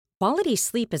Quality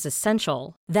sleep is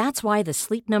essential. That's why the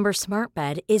Sleep Number Smart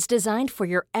Bed is designed for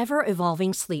your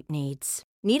ever-evolving sleep needs.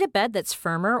 Need a bed that's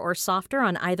firmer or softer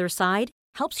on either side?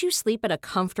 Helps you sleep at a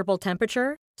comfortable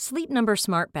temperature? Sleep Number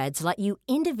Smart Beds let you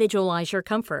individualize your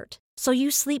comfort, so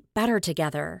you sleep better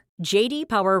together. J.D.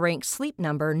 Power ranks Sleep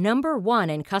Number number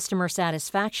one in customer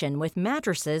satisfaction with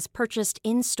mattresses purchased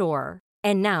in-store.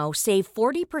 And now, save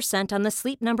 40% on the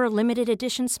Sleep Number Limited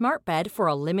Edition Smart Bed for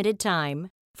a limited time.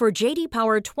 For J.D.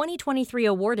 Power 2023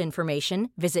 award information,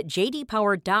 visit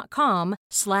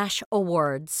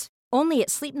jdpower.com/awards. Only at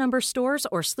Sleep Number stores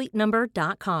or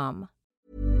sleepnumber.com.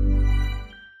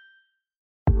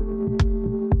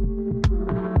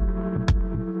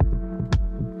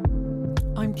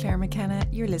 I'm Claire McKenna.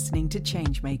 You're listening to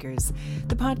Changemakers,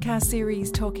 the podcast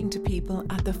series talking to people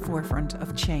at the forefront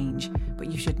of change.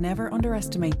 But you should never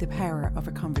underestimate the power of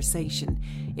a conversation.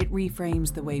 It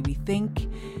reframes the way we think,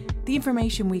 the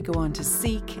information we go on to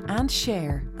seek and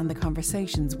share, and the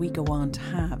conversations we go on to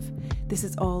have. This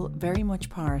is all very much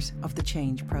part of the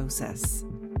change process.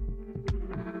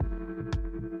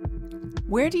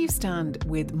 Where do you stand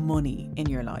with money in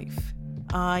your life?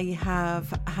 I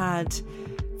have had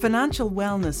financial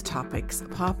wellness topics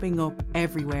popping up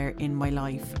everywhere in my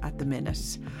life at the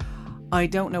minute. I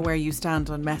don't know where you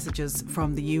stand on messages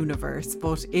from the universe,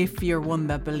 but if you're one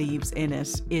that believes in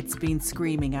it, it's been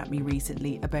screaming at me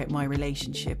recently about my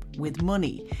relationship with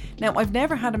money. Now, I've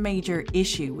never had a major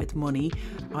issue with money.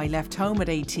 I left home at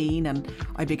 18 and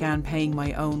I began paying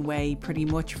my own way pretty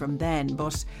much from then,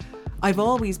 but I've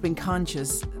always been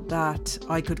conscious that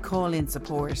I could call in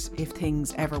support if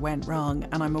things ever went wrong,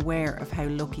 and I'm aware of how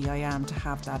lucky I am to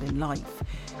have that in life.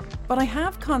 But I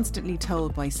have constantly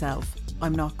told myself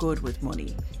I'm not good with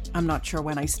money. I'm not sure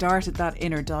when I started that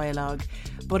inner dialogue,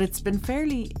 but it's been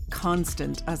fairly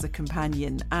constant as a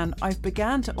companion, and I've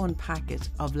began to unpack it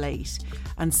of late.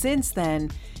 And since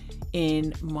then,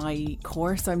 in my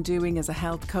course I'm doing as a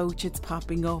health coach, it's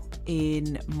popping up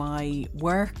in my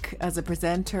work as a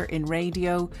presenter in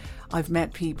radio. I've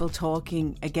met people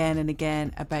talking again and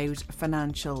again about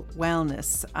financial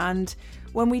wellness. And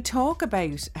when we talk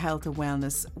about health and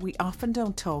wellness, we often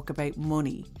don't talk about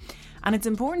money. And it's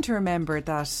important to remember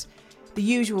that the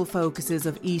usual focuses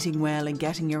of eating well and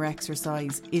getting your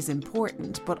exercise is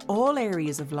important, but all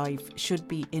areas of life should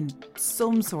be in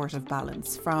some sort of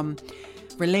balance, from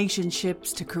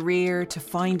relationships to career to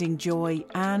finding joy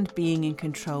and being in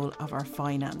control of our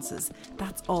finances.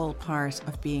 That's all part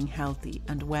of being healthy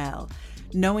and well.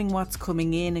 Knowing what's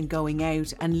coming in and going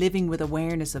out and living with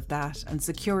awareness of that and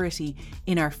security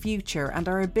in our future and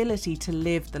our ability to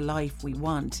live the life we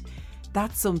want.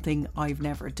 That's something I've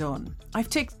never done. I've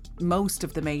ticked most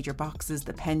of the major boxes,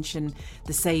 the pension,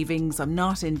 the savings, I'm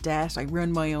not in debt, I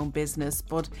run my own business,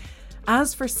 but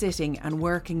as for sitting and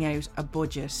working out a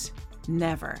budget,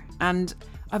 never. And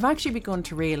I've actually begun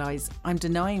to realise I'm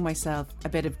denying myself a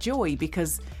bit of joy,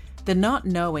 because the not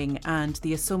knowing and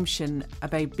the assumption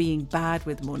about being bad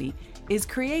with money is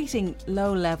creating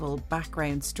low-level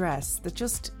background stress that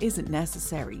just isn't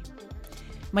necessary.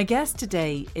 My guest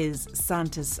today is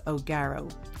Santis O'Garrow.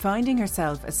 Finding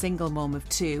herself a single mum of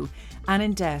two and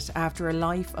in debt after a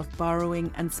life of borrowing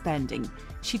and spending,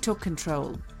 she took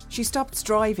control. She stopped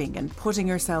striving and putting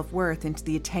her self-worth into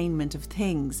the attainment of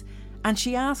things, and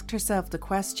she asked herself the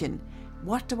question,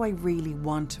 what do I really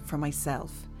want for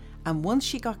myself? And once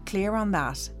she got clear on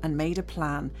that and made a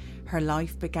plan, her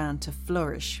life began to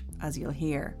flourish, as you'll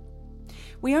hear.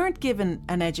 We aren't given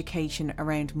an education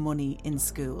around money in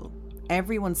school.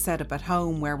 Everyone's set up at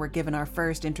home, where we're given our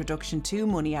first introduction to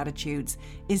money attitudes,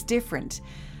 is different.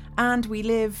 And we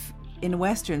live, in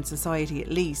Western society at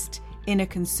least, in a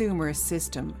consumerist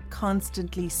system,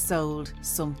 constantly sold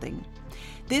something.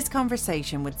 This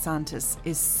conversation with Santis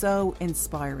is so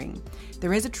inspiring.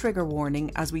 There is a trigger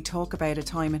warning as we talk about a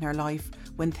time in her life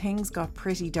when things got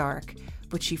pretty dark,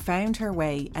 but she found her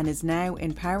way and is now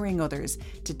empowering others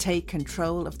to take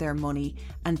control of their money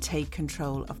and take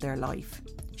control of their life.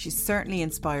 She's certainly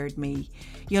inspired me.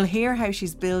 You'll hear how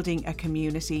she's building a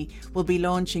community, will be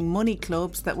launching money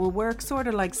clubs that will work sort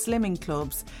of like slimming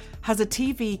clubs, has a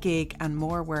TV gig and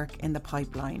more work in the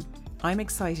pipeline. I'm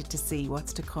excited to see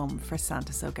what's to come for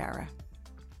Santis O'Garrow.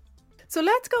 So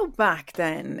let's go back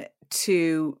then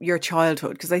to your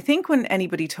childhood, because I think when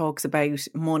anybody talks about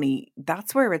money,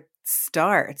 that's where it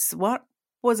starts. What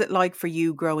was it like for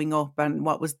you growing up, and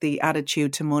what was the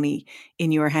attitude to money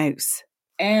in your house?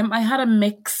 I had a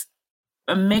mix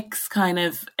kind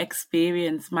of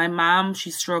experience. My mom,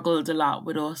 she struggled a lot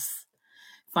with us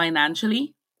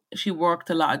financially. She worked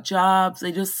a lot of jobs.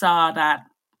 I just saw that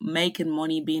making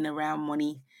money, being around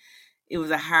money, it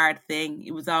was a hard thing.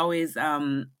 It was always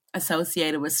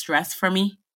associated with stress for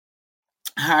me,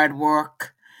 hard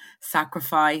work,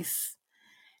 sacrifice,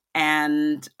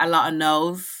 and a lot of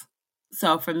no's.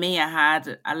 So for me, I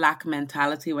had a lack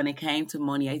mentality when it came to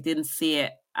money. I didn't see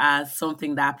it as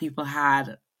something that people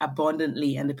had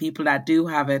abundantly, and the people that do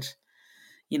have it,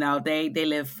 they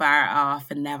live far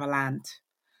off in Neverland.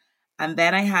 And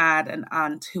then I had an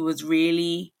aunt who was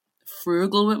really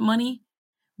frugal with money,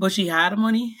 but she had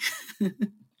money.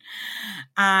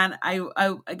 And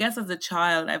I guess as a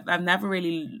child, I've never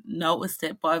really noticed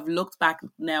it, but I've looked back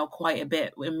now quite a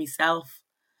bit with myself.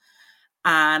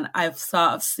 And I've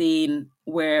sort of seen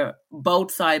where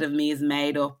both sides of me is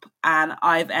made up. And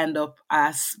I've ended up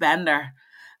a spender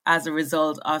as a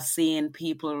result of seeing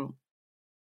people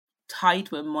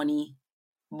tight with money,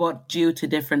 but due to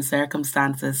different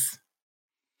circumstances.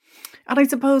 And I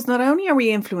suppose not only are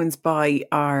we influenced by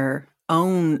our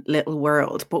own little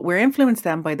world, but we're influenced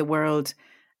then by the world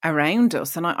around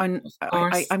us. And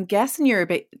I'm guessing you're a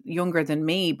bit younger than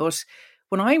me, but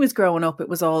when I was growing up, it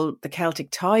was all the Celtic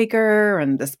Tiger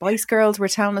and the Spice Girls were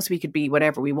telling us we could be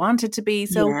whatever we wanted to be.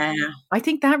 So yeah. I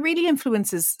think that really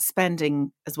influences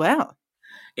spending as well.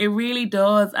 It really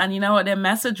does. And you know what? Their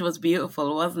message was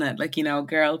beautiful, wasn't it? Like,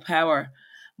 girl power.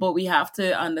 But we have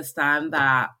to understand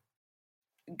that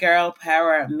girl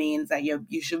power means that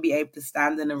you should be able to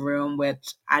stand in a room with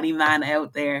any man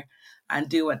out there and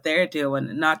do what they're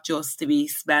doing, not just to be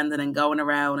spending and going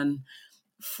around and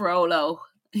frollo.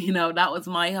 That was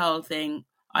my whole thing.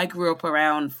 I grew up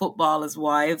around football as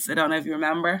wives. I don't know if you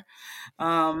remember.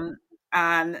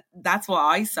 And that's what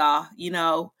I saw,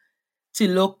 to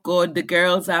look good. The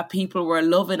girls that people were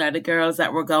loving are the girls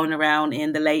that were going around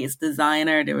in the latest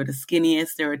designer. They were the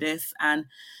skinniest, they were this. And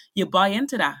you buy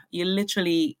into that. You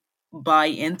literally buy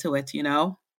into it,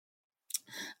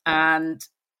 And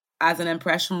as an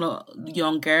impressionable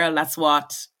young girl, that's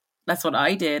what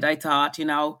I did. I thought,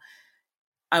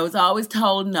 I was always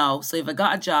told no. So if I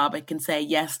got a job, I can say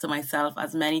yes to myself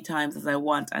as many times as I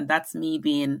want. And that's me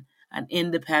being an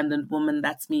independent woman.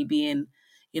 That's me being,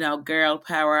 girl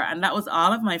power. And that was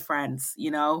all of my friends,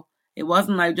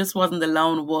 I just wasn't the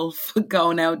lone wolf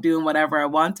going out doing whatever I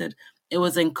wanted. It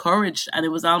was encouraged and it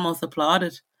was almost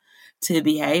applauded to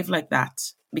behave like that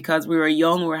because we were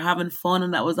young, we were having fun,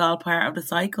 and that was all part of the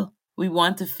cycle. We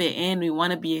want to fit in. We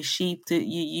want to be a sheep.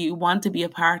 You want to be a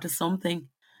part of something.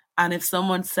 And if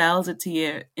someone sells it to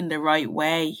you in the right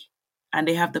way and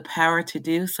they have the power to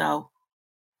do so,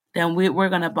 then we're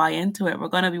going to buy into it. We're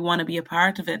going to want to be a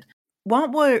part of it.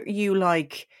 What were you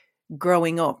like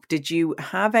growing up? Did you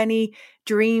have any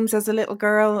dreams as a little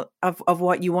girl of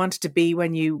what you wanted to be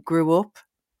when you grew up?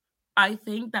 I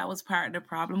think that was part of the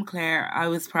problem, Claire. I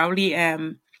was probably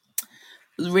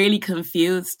really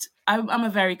confused. I'm a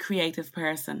very creative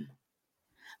person,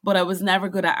 but I was never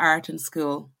good at art in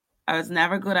school. I was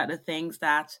never good at the things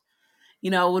that,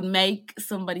 would make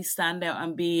somebody stand out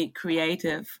and be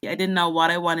creative. I didn't know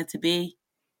what I wanted to be.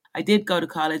 I did go to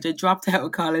college. I dropped out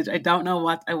of college. I don't know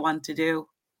what I want to do.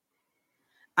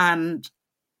 And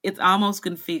it's almost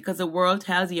confusing because the world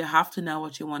tells you have to know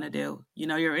what you want to do.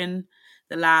 You're in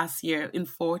the last year, in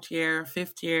fourth year,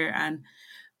 fifth year, and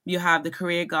you have the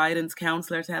career guidance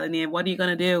counselor telling you, what are you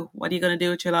going to do? What are you going to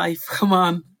do with your life? Come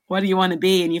on. What do you want to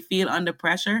be? And you feel under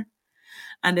pressure.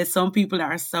 And there's some people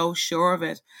that are so sure of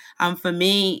it. And for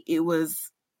me, it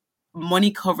was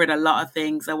money covered a lot of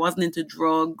things. I wasn't into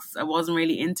drugs. I wasn't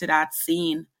really into that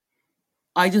scene.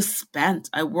 I just spent.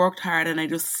 I worked hard and I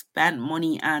just spent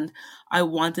money. And I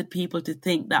wanted people to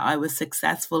think that I was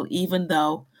successful, even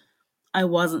though I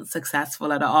wasn't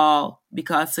successful at all,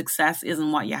 because success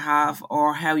isn't what you have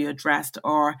or how you're dressed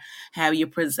or how you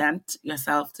present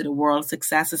yourself to the world.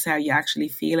 Success is how you actually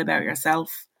feel about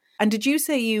yourself. And did you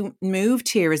say you moved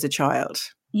here as a child?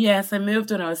 Yes, I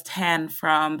moved when I was 10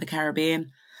 from the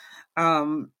Caribbean.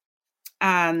 And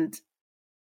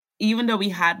even though we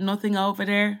had nothing over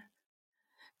there,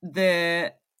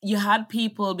 you had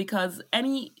people, because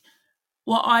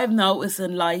what I've noticed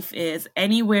in life is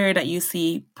anywhere that you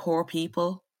see poor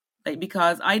people,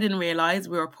 because I didn't realize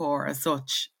we were poor as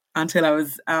such until I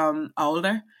was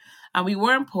older. And we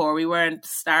weren't poor. We weren't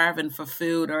starving for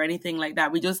food or anything like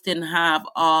that. We just didn't have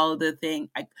all the thing.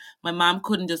 My mom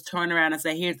couldn't just turn around and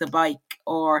say, here's the bike,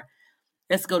 or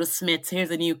let's go to Smith's,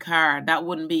 here's a new car. That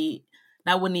wouldn't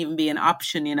even be an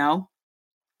option,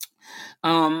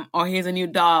 or here's a new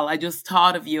doll. I just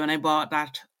thought of you and I bought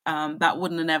that. That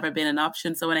wouldn't have never been an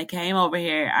option. So when I came over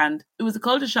here, and it was a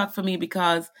culture shock for me,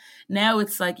 because now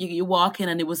it's like you walk in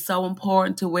and it was so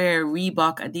important to wear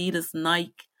Reebok, Adidas,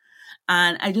 Nike.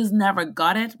 And I just never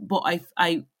got it, but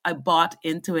I bought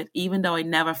into it, even though I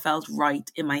never felt right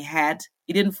in my head.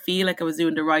 It didn't feel like I was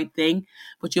doing the right thing,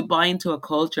 but you buy into a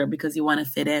culture because you want to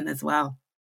fit in as well.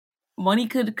 Money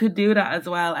could do that as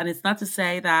well. And it's not to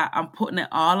say that I'm putting it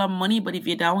all on money, but if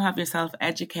you don't have yourself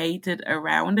educated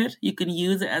around it, you can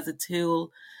use it as a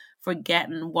tool for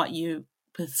getting what you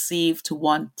perceive to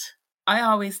want. I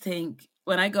always think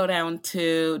when I go down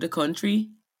to the country,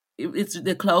 it's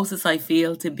the closest I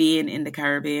feel to being in the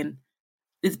Caribbean.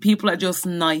 It's people are just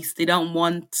nice. They're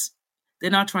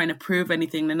not trying to prove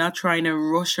anything. They're not trying to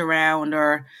rush around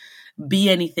or be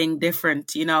anything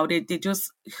different. You know, they're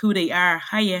just who they are.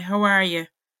 Hiya, how are you? Are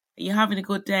you having a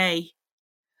good day?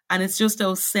 And it's just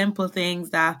those simple things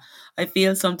that I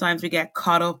feel sometimes we get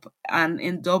caught up. And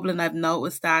in Dublin, I've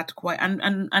noticed that quite,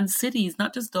 and cities,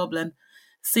 not just Dublin,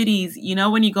 cities, you know,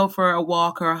 when you go for a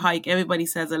walk or a hike, everybody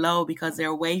says hello because they're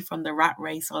away from the rat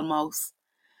race almost.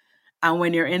 And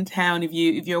when you're in town, if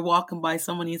you're walking by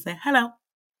someone, you say hello,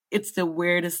 it's the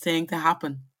weirdest thing to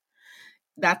happen.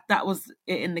 That was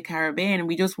it in the Caribbean.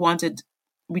 We just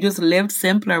lived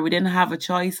simpler. We didn't have a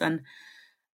choice. And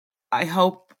I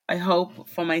hope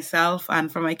for myself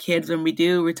and for my kids when we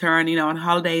do return, you know, on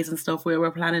holidays and stuff,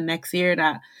 we're planning next year,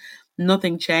 that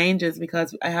nothing changes,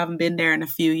 because I haven't been there in a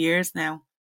few years now.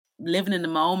 Living in the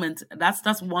moment,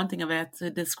 that's one thing about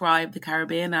to describe the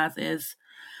Caribbean as, is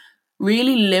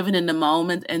really living in the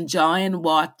moment, enjoying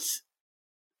what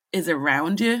is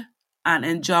around you and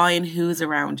enjoying who's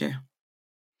around you.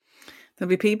 There'll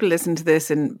be people listening to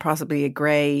this in possibly a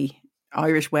grey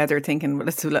Irish weather thinking, well,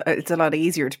 it's a lot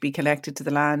easier to be connected to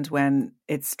the land when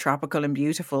it's tropical and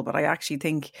beautiful. But I actually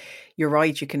think you're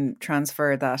right. You can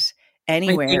transfer that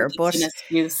anywhere. But an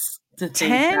excuse to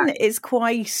 10 is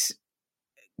quite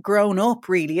grown up,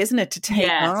 really, isn't it, to take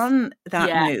on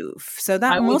that move? So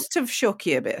that must have shook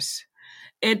you a bit.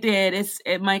 It did.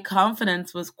 My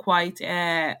confidence was quite.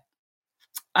 I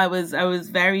was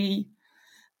very.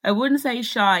 I wouldn't say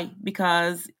shy,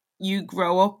 because you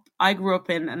grow up. I grew up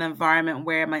in an environment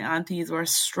where my aunties were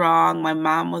strong. My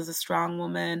mom was a strong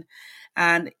woman,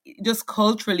 and just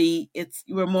culturally,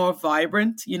 you were more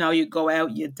vibrant. You know, you go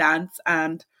out, you dance,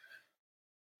 and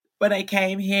when I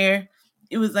came here,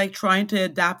 it was like trying to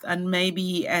adapt and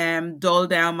maybe dull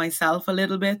down myself a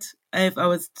little bit, if I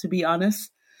was to be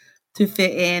honest, to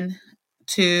fit in,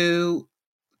 to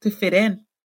fit in.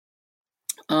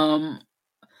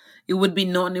 It would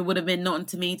have been nothing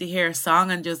to me to hear a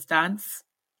song and just dance.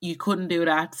 You couldn't do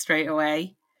that straight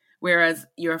away. Whereas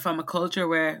you're from a culture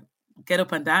where get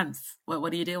up and dance.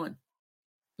 What are you doing?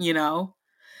 You know?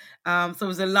 So it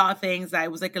was a lot of things that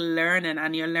it was like a learning,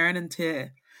 and you're learning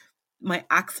my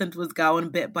accent was going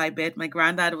bit by bit. My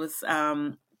granddad was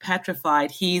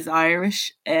petrified. He's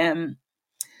Irish. And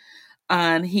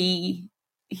he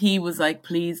was like,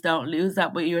 please don't lose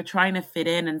that. But you were trying to fit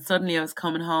in, and suddenly I was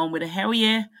coming home with a how are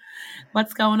you?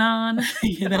 What's going on?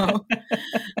 You know?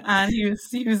 And he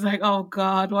was like, oh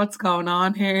God, what's going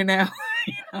on here now?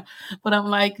 You know? But I'm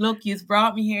like, look, you've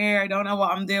brought me here. I don't know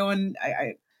what I'm doing.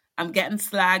 I'm getting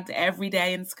slagged every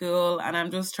day in school, and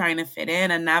I'm just trying to fit in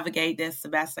and navigate this the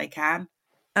best I can.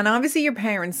 And obviously your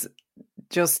parents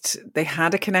they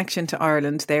had a connection to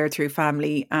Ireland there through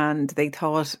family, and they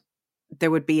thought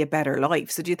there would be a better life.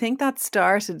 So do you think that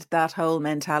started that whole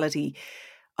mentality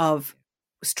of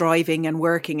striving and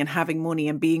working and having money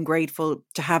and being grateful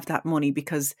to have that money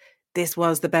because this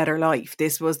was the better life?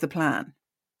 This was the plan?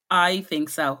 I think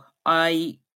so.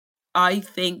 I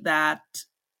think that,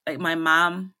 like, my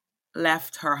mom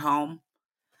left her home,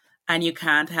 and you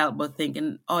can't help but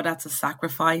thinking, oh, that's a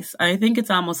sacrifice. And I think it's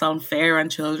almost unfair on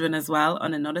children as well,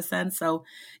 on another sense. So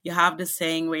you have this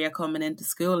saying where you're coming into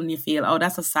school and you feel, oh,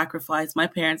 that's a sacrifice. My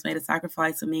parents made a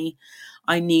sacrifice of me.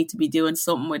 I need to be doing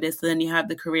something with this. And then you have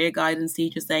the career guidance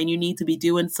teacher saying, you need to be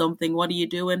doing something. What are you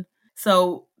doing?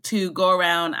 So to go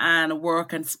around and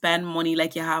work and spend money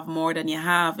like you have more than you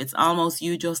have, it's almost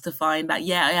you justifying that,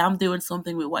 yeah, I am doing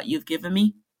something with what you've given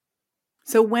me.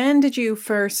 So when did you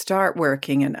first start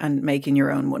working and making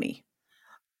your own money?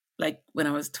 Like when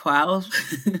I was 12.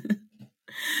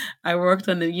 I worked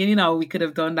on we could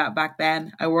have done that back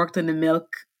then. I worked on the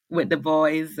milk with the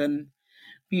boys, and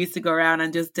we used to go around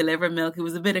and just deliver milk. It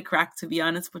was a bit of crack, to be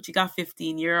honest, but you got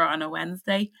 €15 on a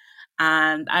Wednesday.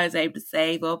 And I was able to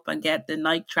save up and get the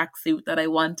Nike tracksuit that I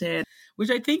wanted,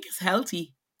 which I think is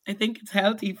healthy. I think it's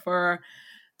healthy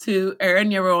to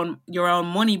earn your own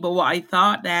money. But what I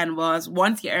thought then was,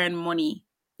 once you earn money,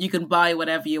 you can buy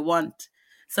whatever you want.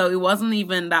 So it wasn't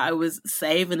even that I was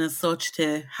saving as such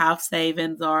to have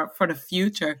savings or for the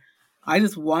future. I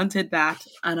just wanted that,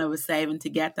 and I was saving to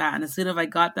get that. And as soon as I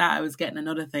got that, I was getting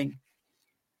another thing,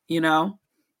 you know?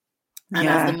 And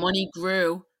as the money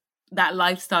grew, that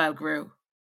lifestyle grew.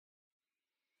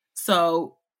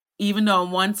 So even though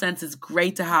in one sense it's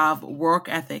great to have work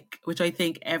ethic, which I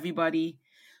think everybody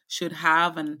should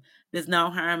have, and there's no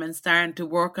harm in starting to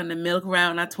work on the milk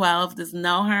round at 12. There's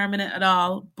no harm in it at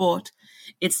all. But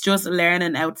it's just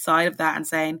learning outside of that and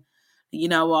saying, you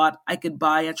know what, I could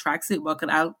buy a tracksuit, but I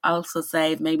could also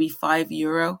save maybe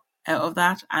 €5 out of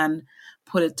that and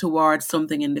put it towards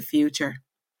something in the future.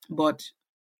 But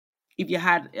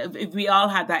if we all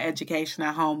had that education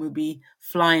at home, we'd be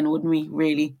flying, wouldn't we,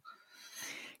 really?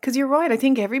 Because you're right. I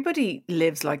think everybody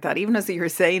lives like that. Even as you were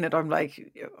saying it, I'm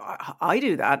like, I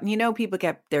do that. And people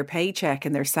get their paycheck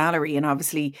and their salary, and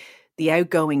obviously the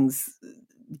outgoings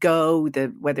go,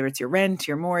 whether it's your rent,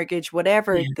 your mortgage,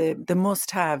 whatever, the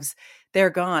must-haves, they're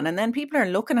gone. And then people are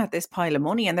looking at this pile of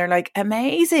money and they're like,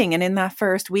 amazing. And in that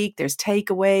first week, there's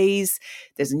takeaways,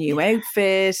 there's a new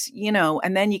outfit,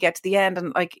 and then you get to the end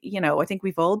and I think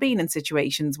we've all been in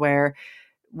situations where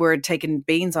we're taking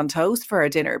beans on toast for our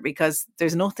dinner because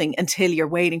there's nothing until you're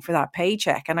waiting for that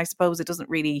paycheck. And I suppose it doesn't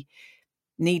really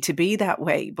need to be that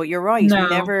way. But you're right. No. We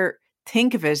never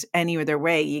think of it any other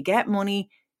way. You get money,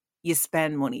 you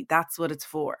spend money. That's what it's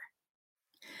for.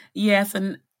 Yes.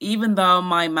 And even though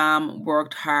my mom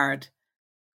worked hard,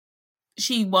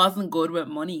 she wasn't good with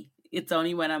money. It's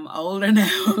only when I'm older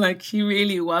now, like she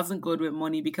really wasn't good with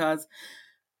money, because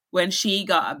when she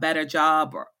got a better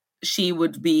job, she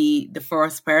would be the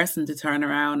first person to turn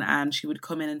around and she would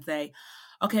come in and say,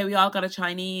 okay, we all got a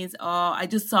Chinese. Oh, I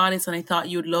just saw this and I thought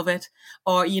you'd love it.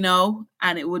 Or,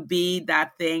 and it would be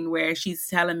that thing where she's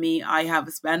telling me I have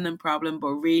a spending problem, but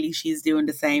really she's doing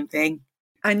the same thing.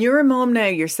 And you're a mom now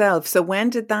yourself. So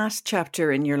when did that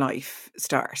chapter in your life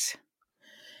start?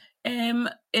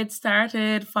 It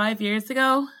started 5 years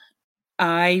ago.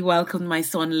 I welcomed my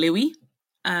son Louis,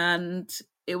 and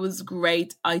it was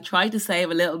great. I tried to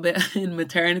save a little bit in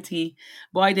maternity,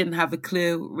 but I didn't have a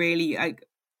clue really.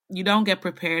 You don't get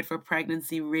prepared for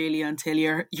pregnancy really until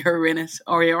you're in it,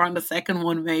 or you're on the second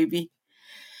one maybe.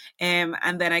 And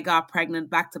then I got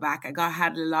pregnant back to back.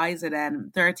 Had Eliza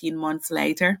then 13 months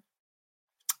later.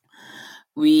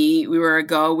 We were a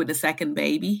go with the second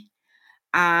baby,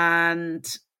 and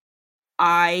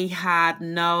I had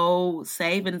no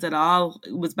savings at all.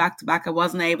 It was back to back. I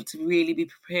wasn't able to really be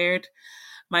prepared.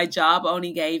 My job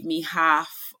only gave me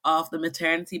half of the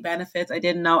maternity benefits. I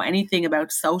didn't know anything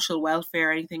about social welfare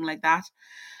or anything like that.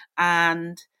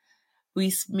 And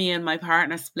me and my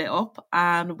partner split up,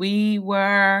 and me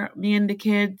and the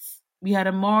kids, we had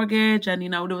a mortgage, and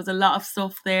there was a lot of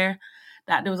stuff there,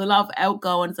 that there was a lot of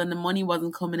outgoings and the money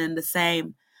wasn't coming in the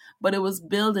same. But it was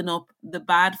building up the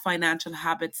bad financial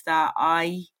habits that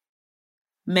I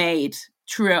made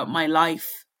throughout my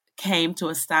life came to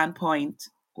a standpoint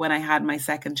when I had my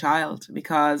second child.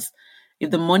 Because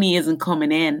if the money isn't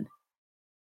coming in,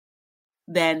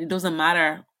 then it doesn't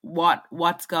matter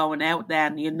what's going out,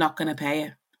 then you're not going to pay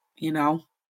it,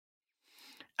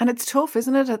 And it's tough,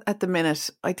 isn't it, at the minute?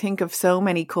 I think of so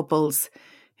many couples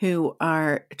who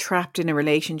are trapped in a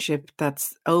relationship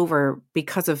that's over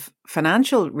because of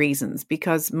financial reasons,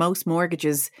 because most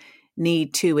mortgages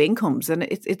need two incomes. And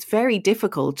it's very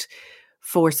difficult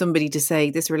for somebody to say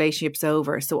this relationship's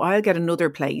over, so I'll get another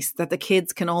place that the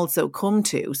kids can also come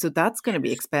to. So that's going to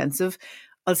be expensive.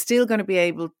 I'm still going to be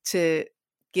able to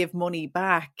give money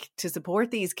back to support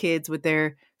these kids with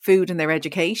their food and their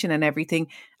education and everything.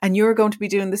 And you're going to be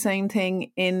doing the same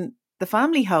thing in the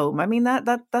family home. I mean,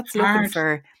 that's looking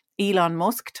for Elon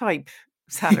Musk type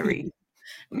salary.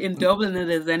 In Dublin it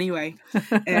is anyway.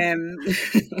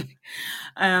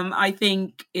 I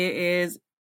think it is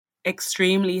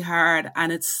extremely hard,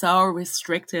 and it's so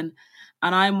restricting.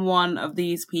 And I'm one of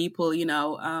these people,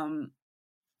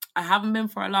 I haven't been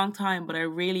for a long time, but I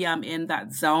really am in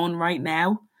that zone right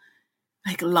now.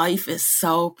 Like, life is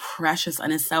so precious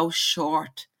and it's so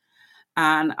short.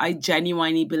 And I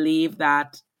genuinely believe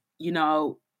that,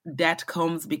 debt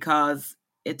comes because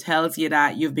it tells you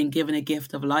that you've been given a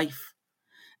gift of life.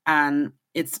 And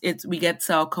we get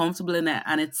so comfortable in it,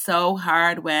 and it's so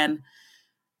hard when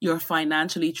you're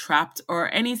financially trapped,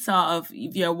 or any sort of,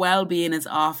 if your well-being is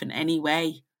off in any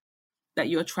way, that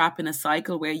you're trapped in a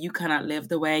cycle where you cannot live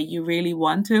the way you really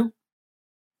want to.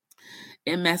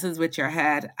 It messes with your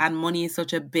head, and money is plays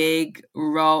such a big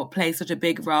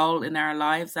role in our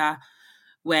lives, that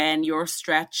when you're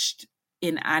stretched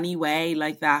in any way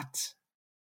like that,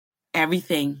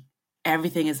 everything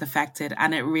is affected.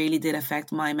 And it really did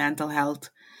affect my mental health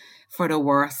for the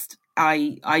worst.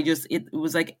 It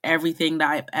was like everything that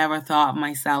I've ever thought of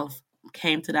myself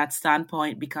came to that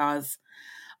standpoint, because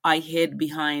I hid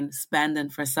behind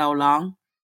spending for so long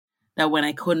that when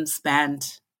I couldn't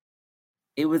spend,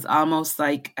 it was almost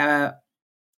like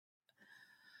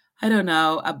I don't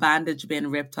know, a bandage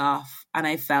being ripped off, and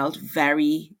I felt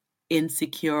very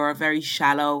insecure, very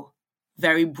shallow,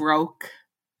 very broke,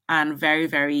 and very,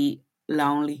 very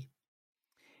lonely.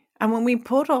 And when we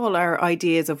put all our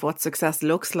ideas of what success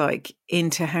looks like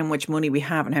into how much money we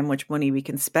have and how much money we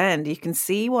can spend, you can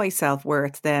see why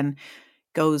self-worth then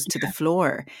goes to the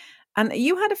floor. And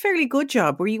you had a fairly good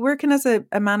job. Were you working as a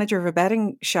manager of a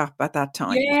betting shop at that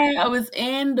time? Yeah, I was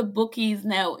in the bookies.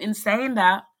 Now, in saying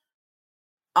that,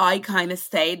 I kind of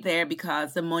stayed there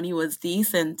because the money was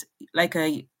decent. Like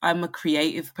I'm a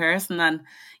creative person, and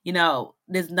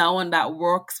there's no one that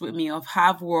works with me or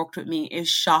have worked with me is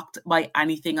shocked by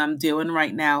anything I'm doing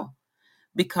right now,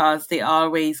 because they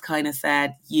always kind of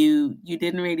said you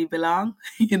didn't really belong,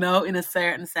 in a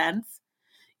certain sense.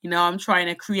 I'm trying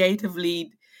to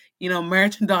creatively,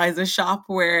 merchandise a shop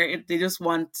where they just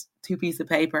want two pieces of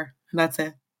paper and that's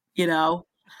it, you know.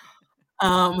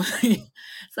 Um,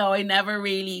 so I never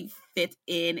really fit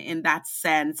in that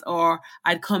sense, or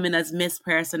I'd come in as Miss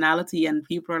Personality, and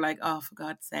people are like, "Oh, for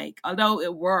God's sake!" Although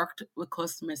it worked with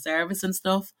customer service and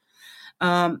stuff,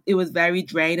 it was very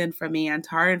draining for me and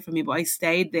tiring for me. But I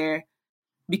stayed there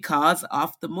because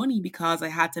of the money, because I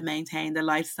had to maintain the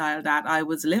lifestyle that I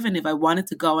was living. If I wanted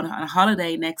to go on a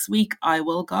holiday next week, I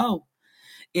will go.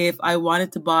 If I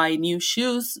wanted to buy new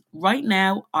shoes right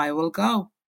now, I will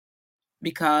go,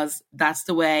 because that's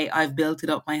the way I've built it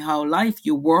up my whole life.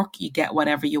 You work, you get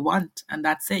whatever you want, and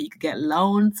that's it. You could get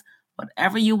loans,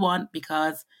 whatever you want,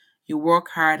 because you work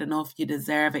hard enough, you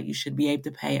deserve it, you should be able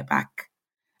to pay it back.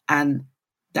 And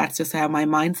that's just how my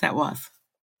mindset was.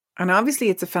 And obviously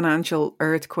it's a financial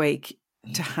earthquake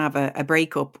to have a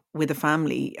breakup with a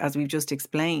family, as we've just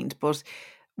explained. But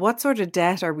what sort of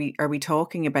debt are we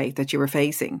talking about that you were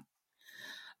facing?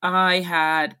 I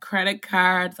had credit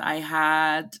cards. I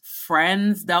had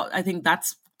friends. I think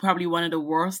that's probably one of the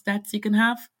worst debts you can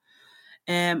have.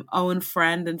 Own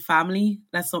friend and family.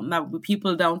 That's something that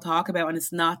people don't talk about, and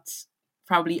it's not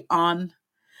probably on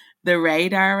the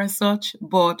radar as such.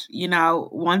 But,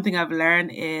 one thing I've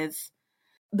learned is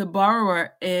the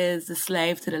borrower is the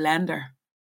slave to the lender.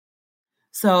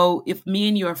 So if me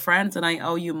and you are friends and I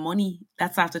owe you money,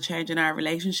 that's after changing our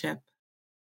relationship,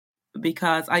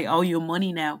 because I owe you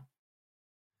money now.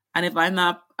 And if I'm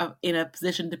not in a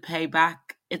position to pay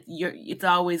back, it's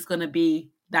always going to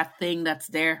be that thing that's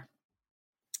there.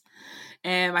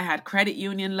 I had credit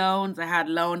union loans. I had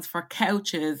loans for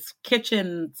couches,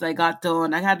 kitchens. I got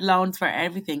done. I had loans for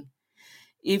everything.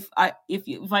 If I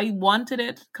wanted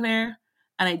it, Claire,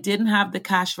 and I didn't have the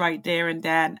cash right there and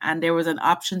then, and there was an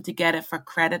option to get it for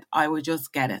credit, I would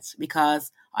just get it,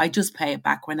 because I just pay it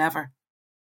back whenever.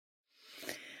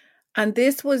 And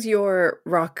this was your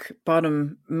rock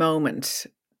bottom moment,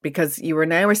 because you were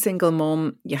now a single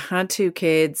mum, you had 2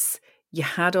 kids, you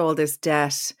had all this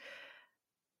debt,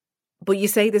 but you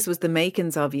say this was the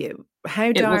makings of you.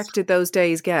 How dark did those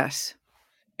days get?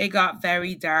 It got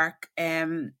very dark.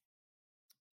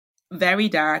 Very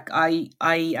dark.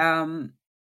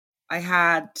 I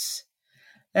had,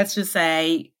 let's just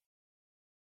say,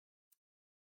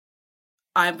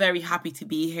 I'm very happy to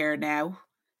be here now.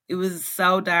 It was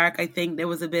so dark. I think there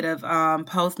was a bit of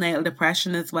postnatal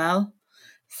depression as well,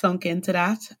 sunk into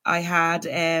that. I had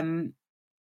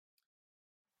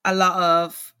a lot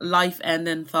of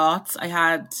life-ending thoughts.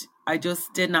 I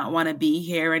just did not want to be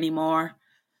here anymore.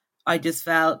 I just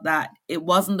felt that it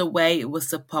wasn't the way it was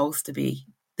supposed to be.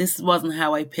 This wasn't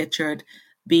how I pictured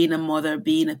being a mother,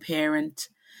 being a parent,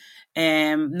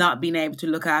 not being able to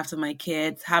look after my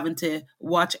kids, having to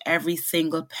watch every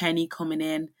single penny coming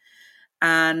in.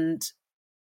 And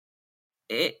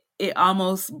it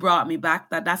almost brought me back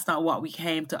that that's not what we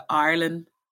came to Ireland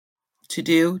to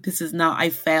do. This is not, I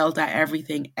failed at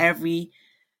everything. Everything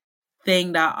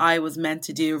that I was meant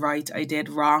to do right, I did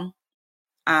wrong.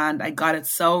 And I got it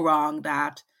so wrong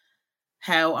that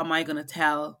how am I going to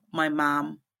tell my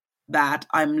mom that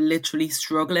I'm literally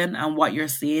struggling and what you're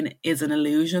seeing is an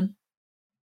illusion?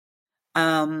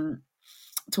 To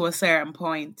a certain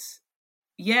point.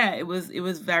 Yeah, it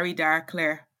was very dark,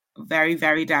 Claire. Very,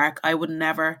 very dark. I would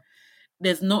never,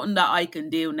 there's nothing that I can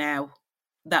do now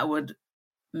that would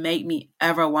make me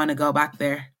ever want to go back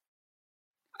there.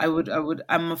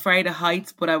 I'm afraid of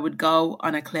heights, but I would go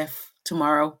on a cliff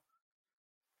tomorrow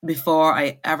before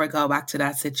I ever go back to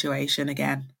that situation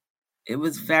again. It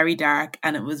was very dark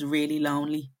and it was really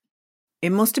lonely. It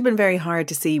must have been very hard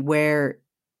to see where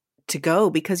to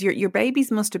go, because your babies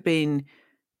must have been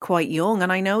quite young.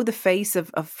 And I know the face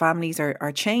of families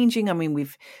are changing. I mean,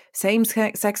 we've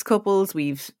same-sex couples,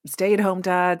 we've stay-at-home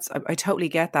dads. I totally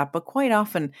get that. But quite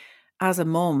often, as a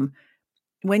mum,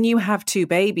 when you have 2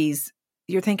 babies,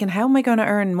 you're thinking, how am I going to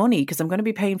earn money? Because I'm going to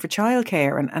be paying for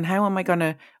childcare, and how am I going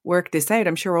to work this out?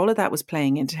 I'm sure all of that was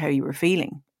playing into how you were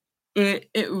feeling. It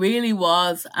really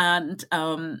was. And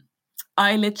I'm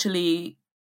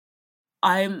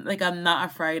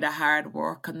not afraid of hard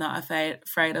work. I'm not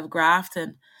afraid of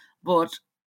grafting, but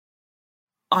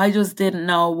I just didn't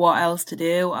know what else to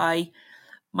do.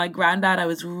 My granddad, I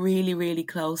was really, really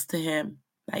close to him.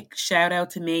 Like, shout out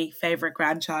to me, favorite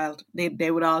grandchild.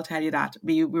 They would all tell you that.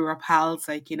 We were pals,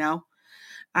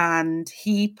 and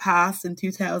he passed in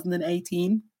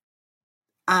 2018,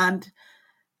 and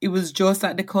it was just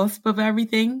at the cusp of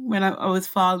everything when I was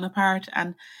falling apart.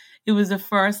 And it was the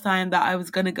first time that I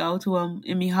was going to go to him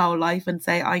in my whole life and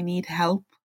say, I need help.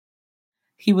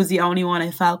 He was the only one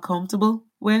I felt comfortable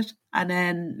with. And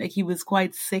then he was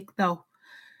quite sick though.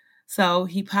 So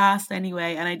he passed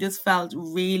anyway. And I just felt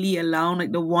really alone.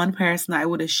 Like the one person I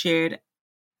would have shared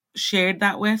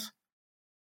that with,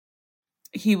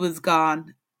 he was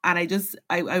gone. And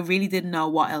I really didn't know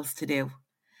what else to do.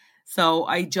 So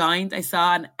I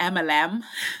saw an MLM,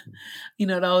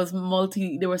 those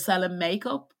they were selling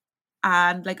makeup.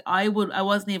 And I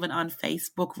wasn't even on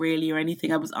Facebook really or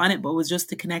anything. I was on it, but it was just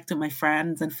to connect with my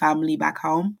friends and family back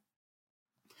home.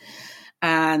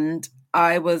 And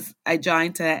I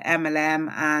joined a MLM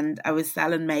and I was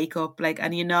selling makeup.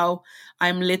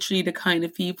 I'm literally the kind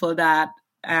of people that,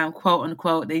 quote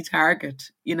unquote, they target,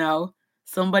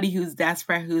 somebody who's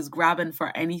desperate, who's grabbing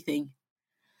for anything.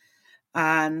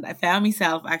 And I found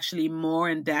myself actually more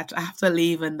in debt after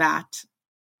leaving that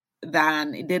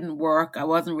than it didn't work. I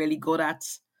wasn't really good at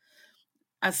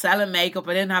selling makeup.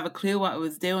 I didn't have a clue what I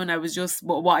was doing.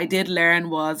 But what I did learn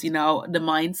was, the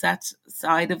mindset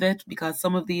side of it, because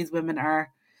some of these women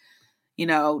are,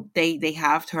 they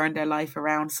have turned their life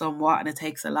around somewhat, and it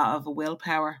takes a lot of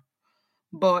willpower.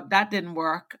 But that didn't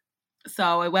work.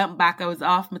 So I went back. I was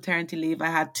off maternity leave.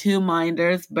 I had 2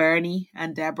 minders, Bernie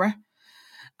and Deborah.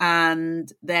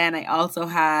 And then I also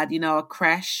had, a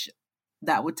creche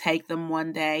that would take them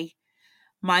one day.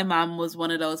 My mom was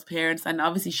one of those parents, and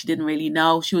obviously she didn't really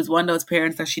know. She was one of those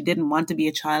parents that she didn't want to be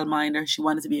a childminder. She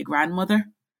wanted to be a grandmother.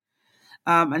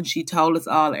 And she told us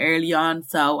all early on.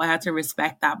 So I had to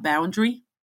respect that boundary,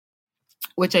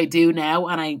 which I do now,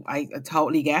 and I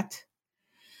totally get.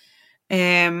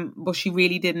 But she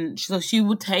really didn't. So she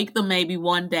would take them maybe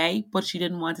one day, but she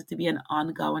didn't want it to be an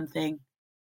ongoing thing.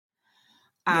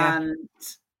 Yeah. And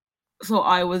so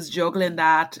I was juggling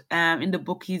that. In the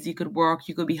bookies, you could work,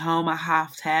 you could be home at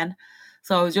 10:30.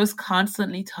 So I was just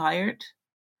constantly tired,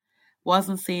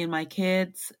 wasn't seeing my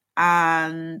kids,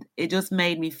 and it just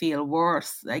made me feel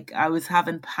worse. I was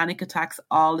having panic attacks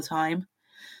all the time,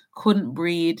 couldn't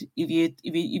breathe.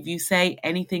 If you say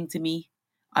anything to me,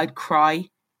 I'd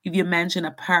cry. If you mention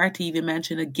a party, if you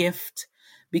mention a gift,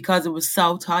 because it was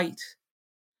so tight,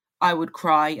 I would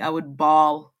cry. I would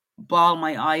bawl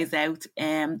my eyes out,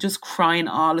 just crying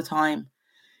all the time.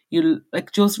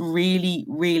 Just really,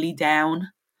 really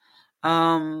down.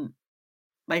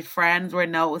 My friends were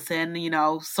noticing,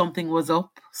 something was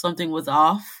up, something was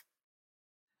off.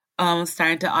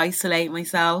 Starting to isolate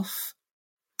myself.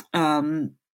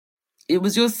 It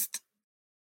was just,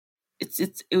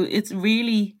 it's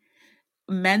really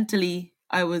mentally,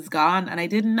 I was gone, and I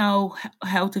didn't know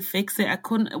how to fix it.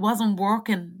 It wasn't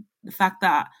working. The fact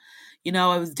that,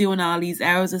 I was doing all these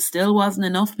hours, it still wasn't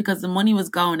enough because the money was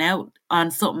going out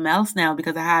on something else now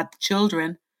because I had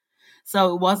children.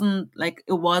 So it wasn't like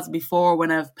it was before when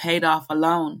I've paid off a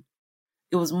loan.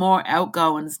 It was more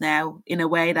outgoings now in a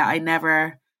way that I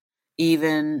never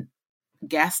even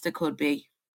guessed it could be.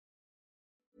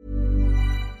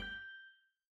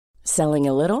 Selling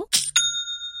a little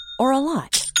or a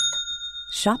lot?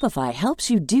 Shopify helps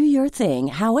you do your thing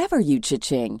however you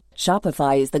cha-ching.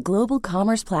 Shopify is the global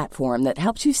commerce platform that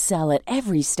helps you sell at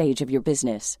every stage of your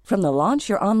business. From the launch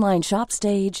your online shop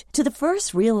stage to the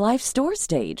first real-life store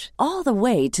stage, all the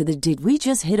way to the did we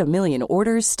just hit a million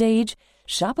orders stage.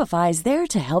 Shopify is there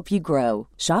to help you grow.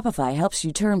 Shopify helps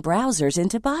you turn browsers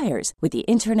into buyers with the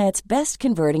internet's best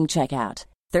converting checkout.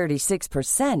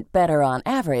 36% better on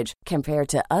average compared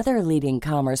to other leading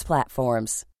commerce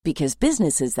platforms. Because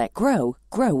businesses that grow,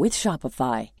 grow with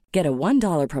Shopify. Get a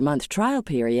 $1 per month trial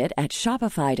period at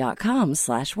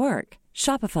shopify.com/work.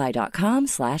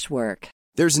 Shopify.com/work.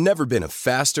 There's never been a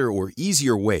faster or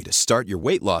easier way to start your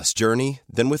weight loss journey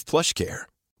than with PlushCare.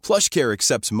 PlushCare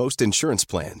accepts most insurance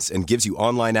plans and gives you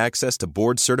online access to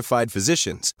board-certified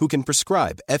physicians who can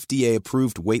prescribe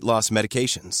FDA-approved weight loss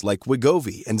medications like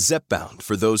Wegovy and Zepbound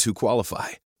for those who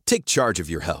qualify. Take charge of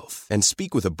your health and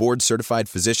speak with a board-certified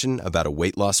physician about a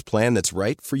weight loss plan that's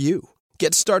right for you.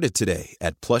 Get started today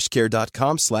at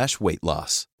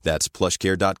plushcare.com/weight-loss. That's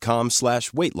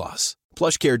plushcare.com/weight-loss.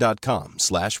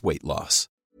 plushcare.com/weight-loss.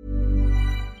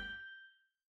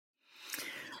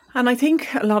 And I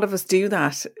think a lot of us do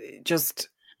that, just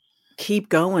keep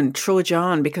going, trudge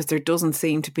on, because there doesn't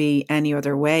seem to be any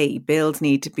other way. Bills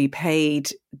need to be paid.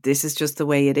 This is just the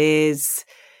way it is.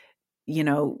 You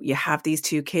know, you have these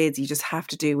 2 kids, you just have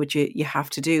to do what you have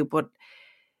to do. But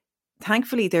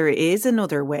thankfully, there is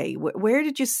another way. Where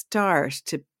did you start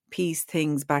to piece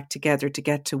things back together to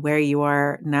get to where you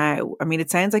are now? I mean, it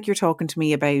sounds like you're talking to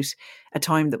me about a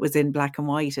time that was in black and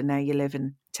white and now you live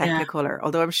in Technicolor. Yeah.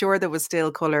 Although I'm sure there was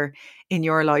still colour in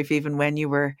your life even when you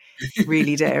were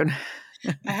really down.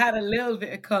 I had a little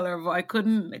bit of colour, but I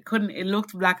couldn't, it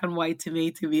looked black and white to me,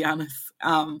 to be honest,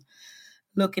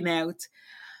 looking out.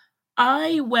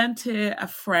 I went to a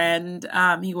friend,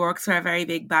 he works for a very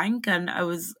big bank, and I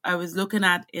was looking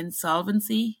at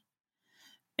insolvency.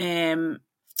 I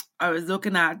was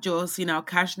looking at just,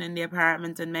 cashing in the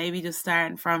apartment and maybe just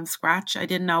starting from scratch. I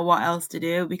didn't know what else to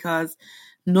do because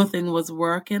nothing was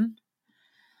working.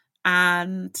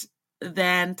 And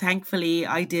then thankfully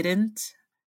I didn't.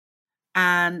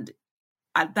 And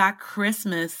at that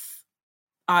Christmas,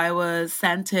 I was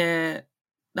sent to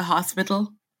the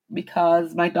hospital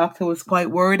because my doctor was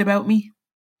quite worried about me.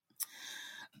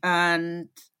 And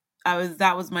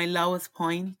that was my lowest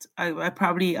point. That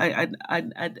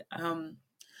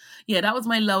was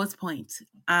my lowest point.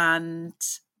 And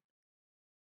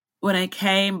when I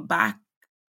came back,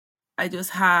 I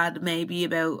just had maybe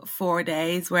about 4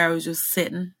 days where I was just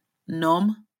sitting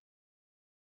numb.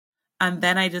 And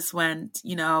then I just went,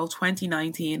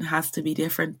 2019 has to be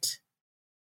different.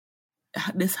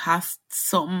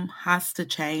 Something has to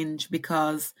change,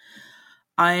 because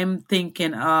I'm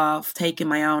thinking of taking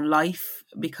my own life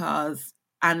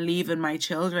and leaving my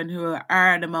children, who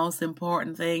are the most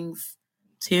important things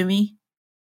to me.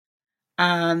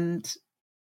 And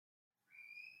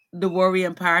the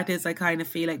worrying part is I kind of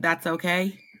feel like that's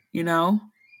okay,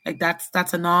 like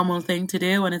that's a normal thing to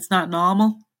do, and it's not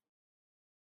normal.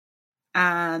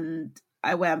 And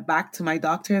I went back to my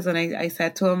doctors and I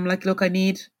said to him, like, look, I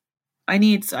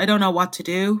don't know what to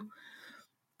do.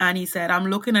 And he said, I'm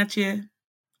looking at you.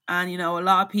 And, a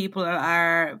lot of people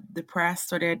are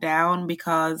depressed or they're down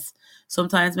because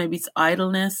sometimes maybe it's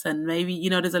idleness and maybe,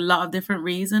 there's a lot of different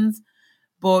reasons,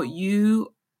 but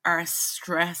you are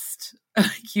stressed.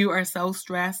 You are so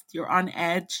stressed. You're on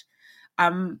edge.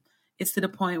 It's to the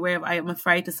point where I'm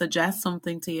afraid to suggest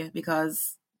something to you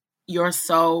because you're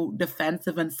so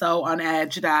defensive and so on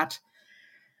edge that.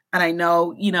 And I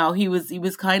know, he was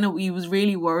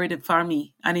really worried for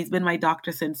me. And he's been my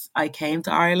doctor since I came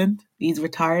to Ireland. He's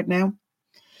retired now.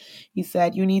 He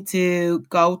said, you need to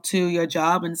go to your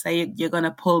job and say you're going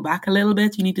to pull back a little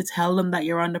bit. You need to tell them that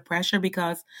you're under pressure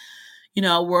because,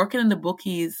 working in the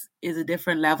bookies is a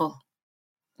different level.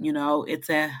 It's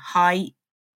a high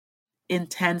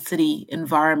intensity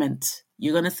environment.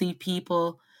 You're going to see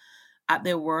people at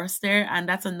their worst there. And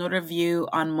that's another view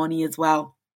on money as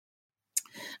well.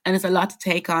 And it's a lot to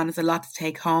take on. It's a lot to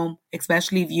take home,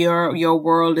 especially if your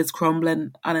world is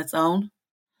crumbling on its own.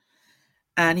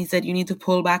 And he said, you need to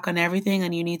pull back on everything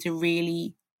and you need to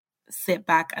really sit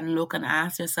back and look and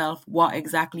ask yourself what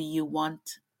exactly you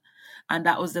want. And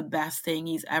that was the best thing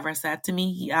he's ever said to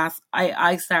me. He asked,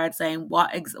 I started saying,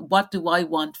 what do I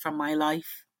want from my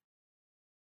life?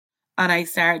 And I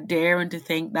started daring to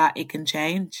think that it can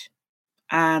change.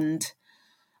 And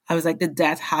I was like, the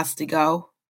debt has to go.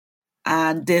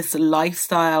 And this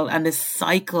lifestyle and this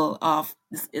cycle of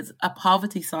it's a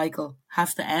poverty cycle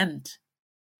has to end,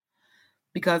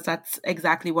 because that's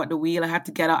exactly what the wheel. I have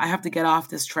to get off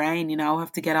this train. I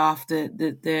have to get off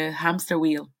the hamster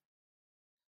wheel.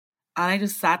 And I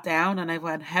just sat down and I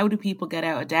went, how do people get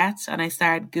out of debt? And I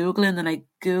started Googling, and I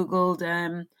Googled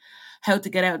how to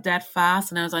get out of debt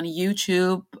fast. And I was on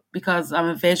YouTube because I'm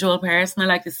a visual person. I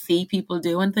like to see people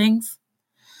doing things.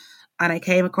 And I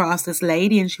came across this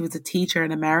lady, and she was a teacher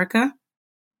in America,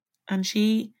 and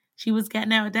she was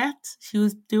getting out of debt. She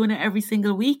was doing it every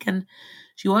single week, and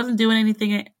she wasn't doing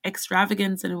anything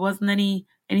extravagant, and it wasn't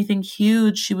anything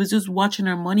huge. She was just watching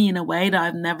her money in a way that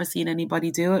I've never seen anybody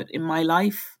do it in my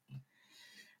life.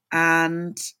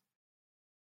 And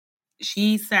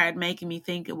she started making me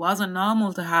think it wasn't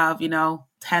normal to have,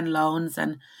 10 loans,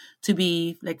 and to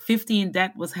be like 50 in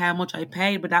debt was how much I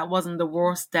paid, but that wasn't the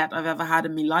worst debt I've ever had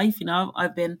in my life.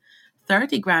 I've been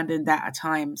 30 grand in debt at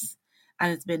times,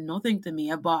 and it's been nothing to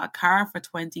me. I bought a car for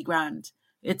 20 grand.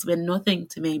 It's been nothing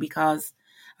to me because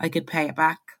I could pay it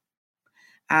back.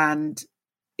 And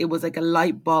it was like a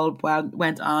light bulb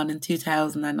went on in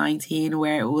 2019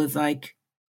 where it was like,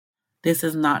 this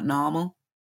is not normal.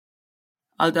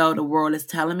 Although the world is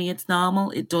telling me it's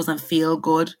normal, it doesn't feel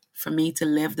good for me to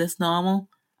live this normal,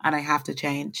 and I have to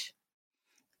change.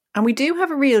 And we do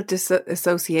have a real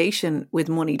disassociation with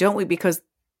money, don't we? Because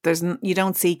you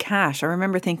don't see cash. I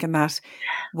remember thinking that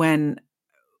when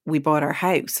we bought our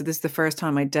house. So this is the first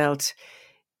time I dealt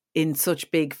in such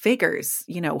big figures,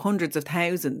 you know, hundreds of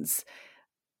thousands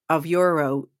of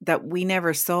euro that we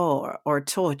never saw or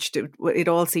touched. It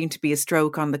all seemed to be a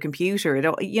stroke on the computer.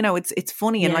 You know, it's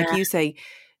funny. And like you say,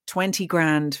 20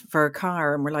 grand for a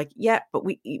car. And we're like, yeah, but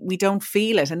we don't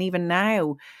feel it. And even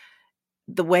now,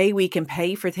 the way we can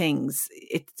pay for things,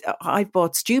 I've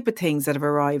bought stupid things that have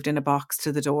arrived in a box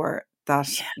to the door that,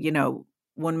 you know,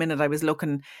 one minute I was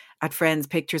looking at friends'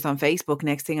 pictures on Facebook.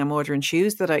 Next thing I'm ordering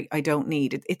shoes that I don't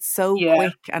need. It's so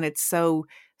quick and it's so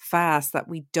fast that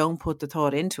we don't put the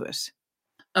thought into it.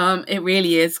 It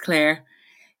really is, Claire.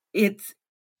 It's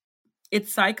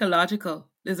psychological.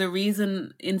 There's a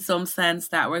reason in some sense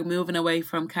that we're moving away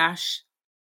from cash,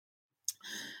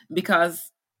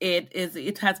 because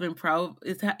it has been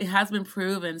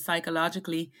proven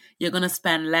psychologically you're going to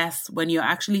spend less when you're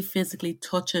actually physically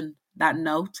touching that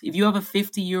note. If you have a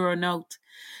 50 euro note,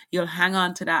 you'll hang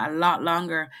on to that a lot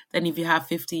longer than if you have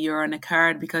 50 euro on a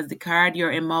card, because the card,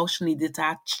 you're emotionally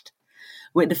detached.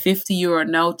 With the 50 euro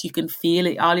note, you can feel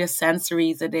it. All your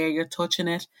sensories are there. You're touching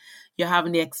it. You're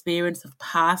having the experience of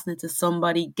passing it to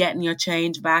somebody, getting your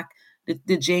change back,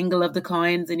 the jingle of the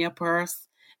coins in your purse.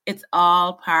 It's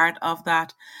all part of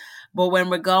that. But when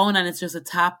we're going and it's just a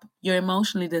tap, you're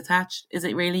emotionally detached. Is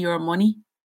it really your money?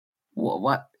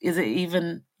 What is it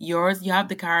even yours? You have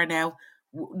the car now.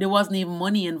 There wasn't even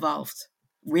money involved,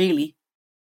 really.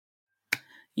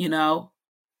 You know,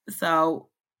 so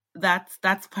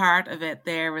that's part of it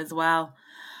there as well.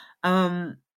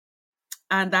 And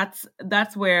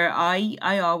that's where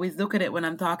I always look at it when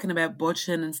I'm talking about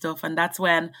budgeting and stuff. And that's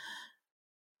when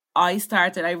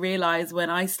I realized when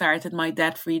I started my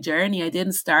debt-free journey, I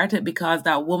didn't start it because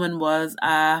that woman was,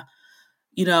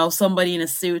 you know, somebody in a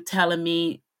suit telling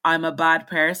me I'm a bad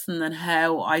person and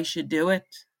how I should do it.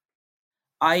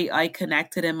 I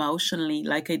connected emotionally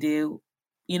like I do.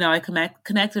 You know, I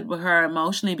connected with her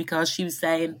emotionally because she was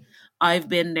saying, I've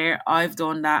been there, I've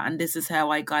done that, and this is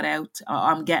how I got out.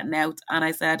 I'm getting out. And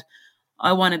I said,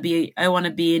 I want to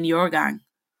be in your gang,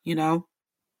 you know?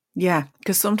 Yeah,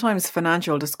 because sometimes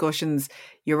financial discussions,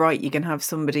 you're right, you can have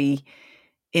somebody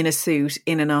in a suit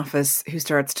in an office who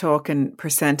starts talking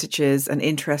percentages and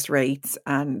interest rates,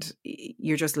 and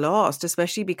you're just lost,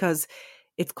 especially because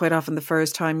it's quite often the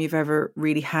first time you've ever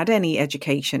really had any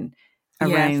education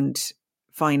around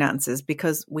finances,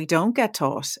 because we don't get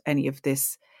taught any of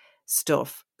this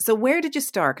stuff. So where did you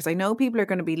start? Because I know people are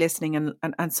going to be listening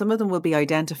and some of them will be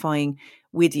identifying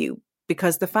with you,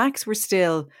 because the facts were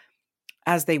still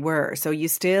as they were. So you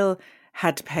still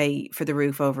had to pay for the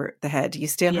roof over the head. You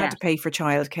still had to pay for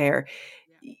childcare.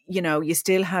 You know, you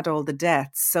still had all the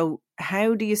debts. So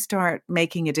how do you start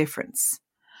making a difference?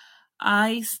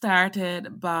 I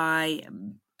started by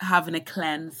having a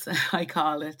cleanse, I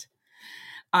call it.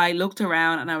 I looked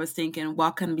around and I was thinking,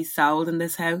 what can be sold in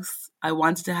this house? I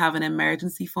wanted to have an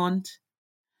emergency fund.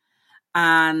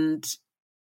 And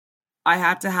I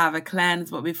had to have a cleanse.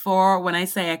 But before, when I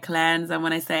say a cleanse and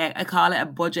when I call it a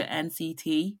budget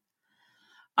NCT,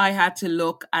 I had to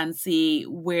look and see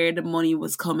where the money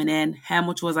was coming in. How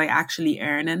much was I actually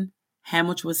earning? How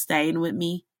much was staying with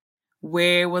me?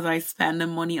 Where was I spending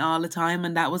money all the time?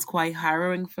 And that was quite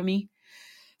harrowing for me.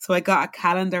 So I got a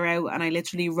calendar out and I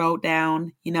literally wrote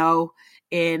down, you know,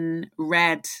 in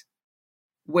red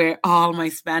where all my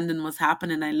spending was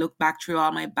happening. I looked back through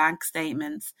all my bank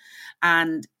statements,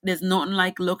 and there's nothing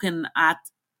like looking at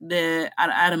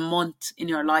a month in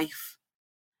your life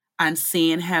and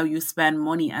seeing how you spend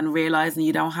money and realizing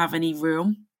you don't have any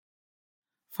room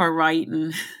for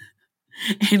writing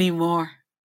anymore,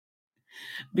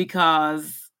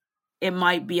 because it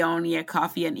might be only a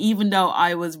coffee. And even though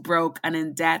I was broke and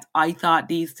in debt, I thought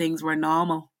these things were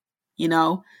normal. You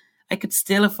know, I could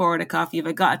still afford a coffee. If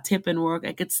I got a tip in work,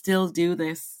 I could still do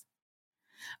this.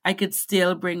 I could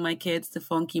still bring my kids to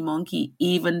Funky Monkey.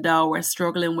 Even though we're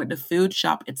struggling with the food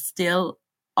shop, it's still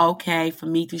okay for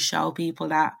me to show people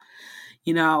that,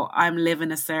 you know, I'm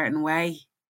living a certain way.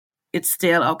 It's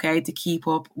still okay to keep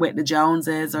up with the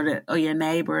Joneses or your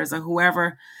neighbors or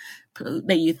whoever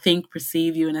that you think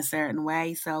perceive you in a certain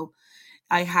way. So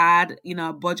I had, you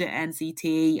know, budget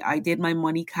NCT. I did my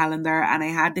money calendar, and I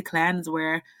had the cleanse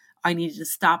where I needed to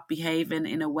stop behaving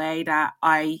in a way that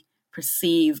I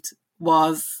perceived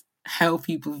was how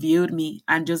people viewed me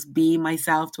and just be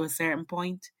myself to a certain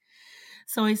point.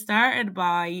 So I started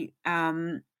by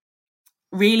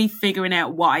really figuring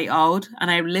out what I owed,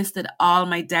 and I listed all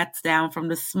my debts down from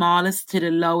the smallest to the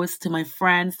lowest, to my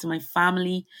friends, to my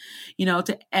family,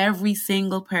 to every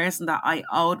single person that I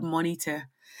owed money to.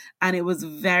 And it was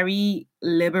very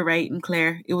liberating,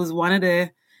 Claire. It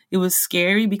was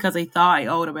scary because I thought I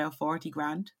owed about 40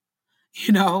 grand,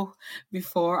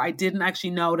 before. I didn't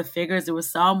actually know the figures. There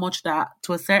was so much that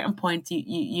to a certain point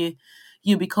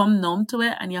you become numb to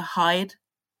it and you hide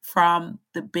from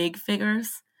the big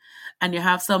figures. And you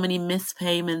have so many missed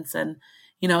payments and,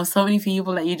 so many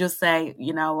people that you just say,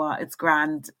 you know what, it's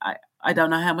grand. I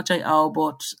don't know how much I owe,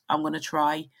 but I'm going to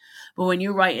try. But when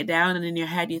you write it down and in your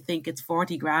head you think it's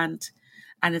 40 grand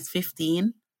and it's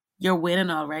 15, you're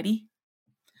winning already.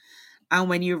 And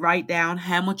when you write down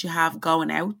how much you have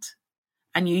going out,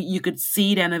 and you could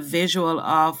see then a visual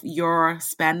of your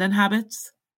spending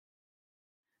habits,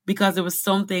 because there was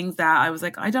some things that I was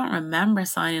like, I don't remember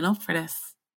signing up for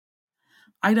this.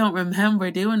 I don't remember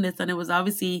doing this. And it was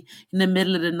obviously in the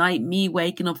middle of the night, me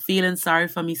waking up feeling sorry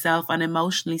for myself and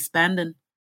emotionally spending,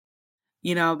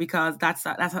 because that's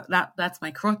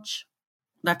my crutch.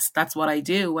 That's what I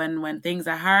do. When things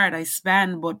are hard, I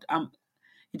spend, but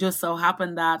it just so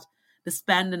happened that the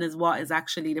spending is what is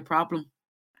actually the problem.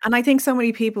 And I think so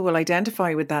many people will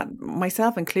identify with that,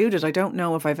 myself included. I don't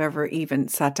know if I've ever even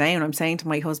sat down. I'm saying to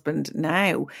my husband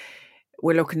now,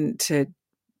 we're looking to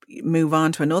move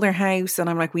on to another house. And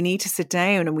I'm like, we need to sit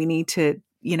down and we need to,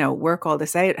 work all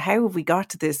this out. How have we got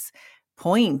to this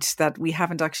point that we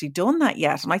haven't actually done that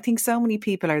yet? And I think so many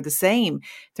people are the same.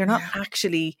 They're not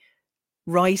actually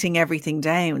writing everything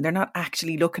down. They're not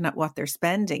actually looking at what they're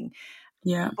spending.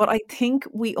 Yeah. But I think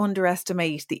we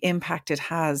underestimate the impact it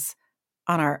has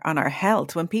on our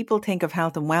health. When people think of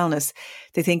health and wellness,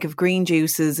 they think of green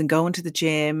juices and going to the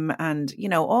gym and,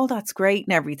 all that's great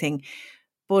and everything.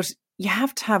 But you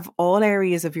have to have all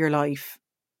areas of your life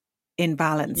in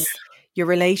balance, your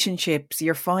relationships,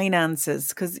 your finances,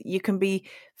 because you can be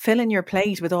filling your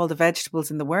plate with all the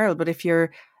vegetables in the world. But if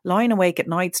you're lying awake at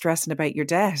night stressing about your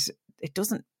debt, it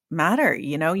doesn't matter.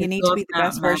 You need to be the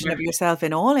best version of yourself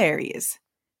in all areas.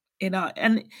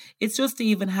 And it's just to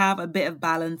even have a bit of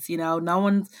balance, we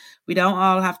don't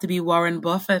all have to be Warren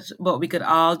Buffett, but we could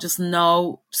all just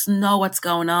know what's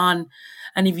going on.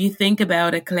 And if you think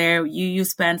about it, Claire, you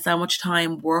spend so much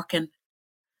time working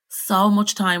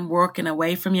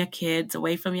away from your kids,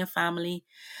 away from your family.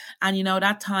 And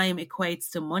that time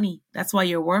equates to money. That's why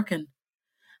you're working.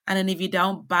 And then if you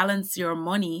don't balance your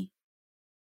money,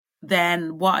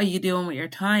 then what are you doing with your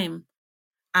time?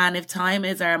 And if time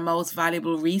is our most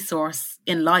valuable resource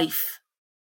in life,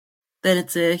 then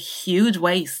it's a huge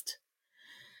waste.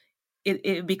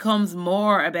 It becomes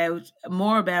more than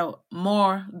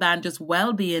just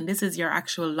well-being. This is your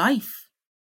actual life,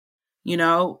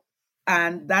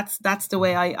 and that's the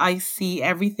way I see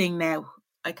everything now.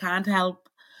 I can't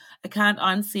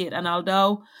unsee it. And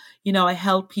although, I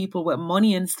help people with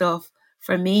money and stuff,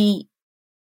 for me,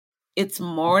 it's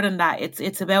more than that.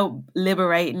 It's about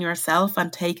liberating yourself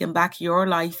and taking back your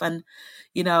life and,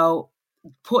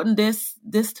 putting this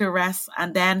to rest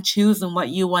and then choosing what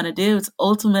you want to do. It's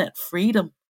ultimate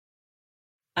freedom.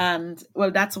 And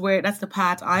well, that's the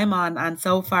path I'm on. And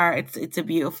so far it's a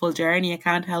beautiful journey. I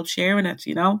can't help sharing it,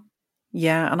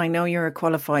 Yeah, and I know you're a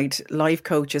qualified life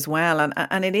coach as well. And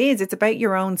it's about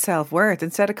your own self-worth.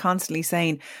 Instead of constantly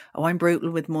saying, oh, I'm brutal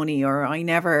with money or I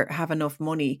never have enough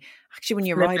money. Actually, when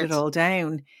you write it all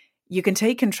down, you can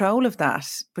take control of that,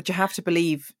 but you have to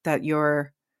believe that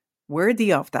you're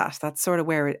worthy of that. That's sort of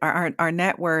where our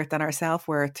net worth and our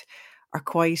self-worth are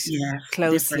quite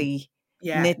closely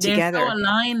knit together. They're so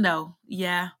aligned though.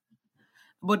 Yeah.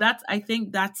 But I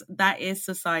think that is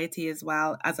society as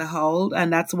well as a whole.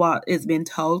 And that's what is being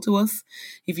told to us.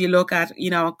 If you look at,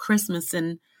 Christmas,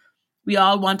 and we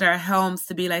all want our homes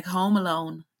to be like Home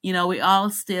Alone. We all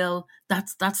still,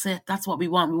 that's it. That's what we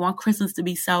want. We want Christmas to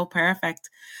be so perfect.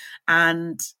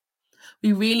 And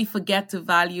we really forget to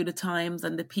value the times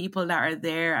and the people that are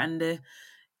there and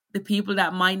the people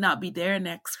that might not be there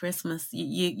next Christmas.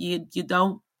 You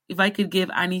don't. If I could give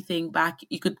anything back,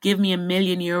 you could give me €1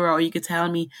 million, or you could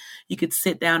tell me you could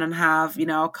sit down and have,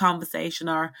 a conversation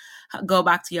or go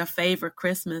back to your favorite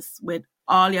Christmas with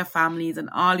all your families and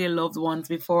all your loved ones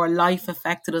before life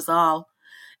affected us all.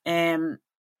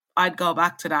 I'd go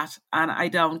back to that, and I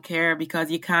don't care,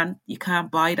 because you can't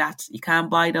buy that. You can't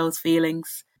buy those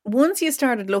feelings. Once you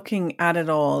started looking at it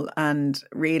all and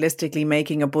realistically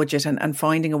making a budget and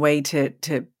finding a way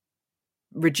to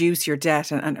reduce your debt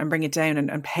and bring it down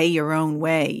and pay your own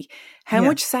way, how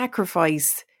much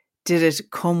sacrifice did it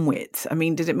come with? I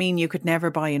mean, did it mean you could never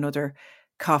buy another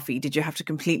coffee? Did you have to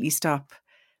completely stop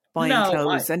buying No,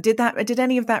 clothes? And did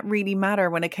any of that really matter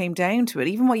when it came down to it?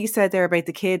 Even what you said there about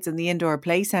the kids and the indoor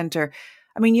play centre.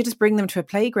 I mean, you just bring them to a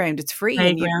playground. It's free,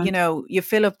 and playground. you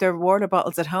fill up their water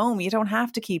bottles at home. You don't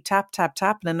have to keep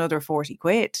tapping another 40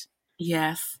 quid.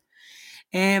 Yes.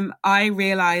 I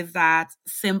realized that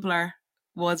simpler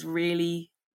was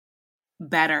really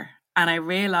better. And I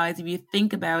realized if you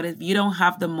think about it, if you don't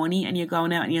have the money and you're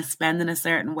going out and you're spending a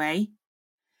certain way,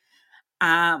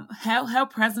 how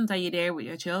present are you there with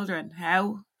your children?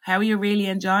 How are you really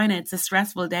enjoying it? It's a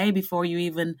stressful day before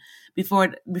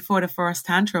the first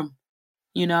tantrum.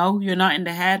 You're not in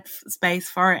the head space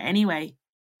for it anyway.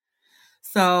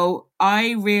 So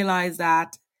I realized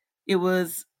that it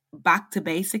was back to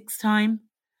basics time.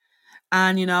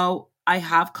 And, I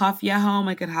have coffee at home.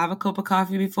 I could have a cup of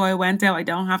coffee before I went out. I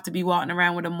don't have to be walking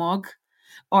around with a mug,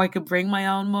 or I could bring my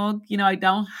own mug. I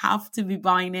don't have to be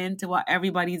buying into what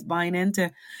everybody's buying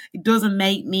into. It doesn't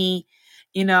make me,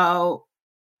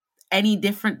 any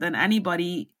different than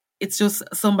anybody. It's just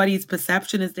somebody's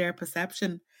perception is their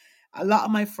perception. A lot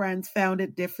of my friends found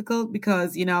it difficult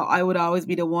because, I would always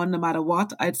be the one, no matter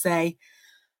what. I'd say,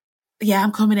 yeah,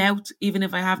 I'm coming out, even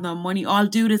if I have no money. I'll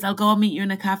do this. I'll go meet you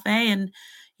in a cafe. And,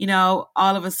 all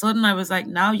of a sudden I was like,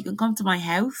 no, you can come to my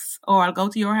house, or I'll go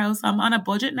to your house. I'm on a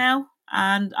budget now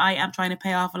and I am trying to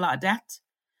pay off a lot of debt.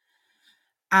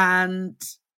 And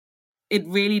it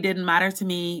really didn't matter to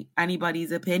me,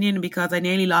 anybody's opinion, because I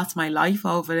nearly lost my life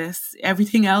over this.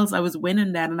 Everything else I was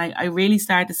winning then. And I really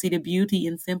started to see the beauty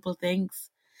in simple things.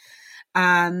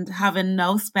 And having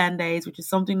no spend days, which is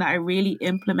something that I really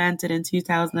implemented in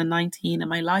 2019 in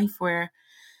my life, where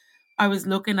I was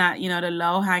looking at, the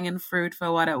low hanging fruit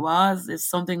for what it was, is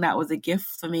something that was a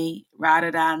gift for me, rather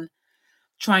than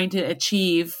trying to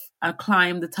achieve and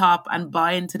climb the top and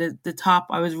buy into the top.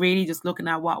 I was really just looking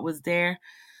at what was there,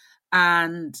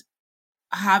 and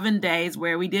having days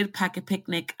where we did pack a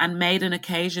picnic and made an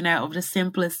occasion out of the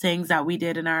simplest things that we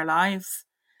did in our lives.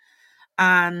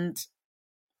 And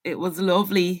it was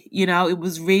lovely, it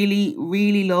was really,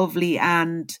 really lovely.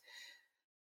 And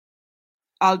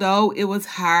although it was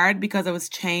hard because I was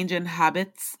changing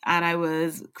habits and I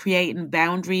was creating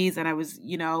boundaries and I was,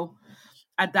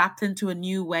 adapting to a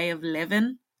new way of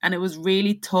living. And it was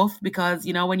really tough because,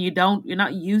 when you're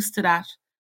not used to that,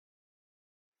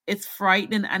 it's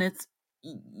frightening. And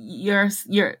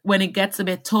when it gets a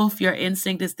bit tough, your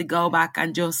instinct is to go back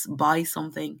and just buy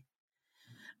something.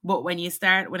 But when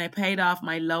I paid off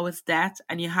my lowest debt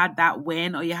and you had that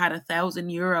win, or you had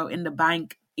 €1,000 in the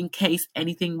bank in case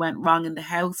anything went wrong in the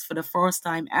house for the first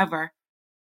time ever,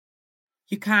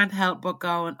 you can't help but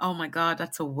going, oh my God,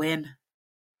 that's a win.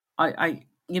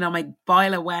 My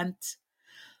boiler went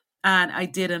and I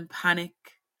didn't panic.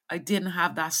 I didn't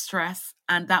have that stress.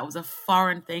 And that was a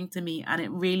foreign thing to me. And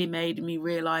it really made me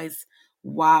realize,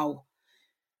 wow,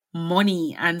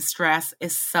 money and stress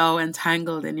is so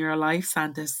entangled in your life,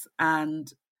 Santis.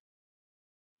 And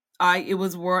it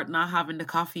was worth not having the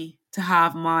coffee to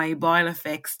have my boiler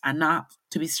fixed and not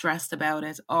to be stressed about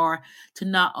it, or to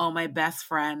not owe my best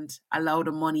friend a load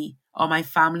of money or my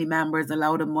family members a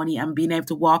load of money, and being able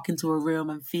to walk into a room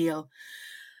and feel,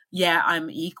 yeah, I'm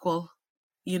equal,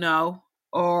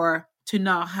 or to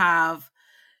not have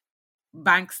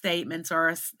bank statements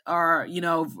or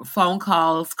phone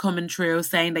calls coming through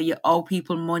saying that you owe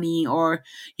people money, or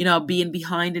being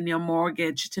behind in your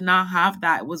mortgage. To not have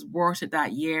that was worth it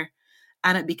that year.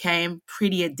 And it became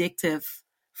pretty addictive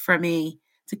for me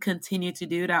to continue to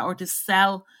do that, or to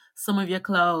sell some of your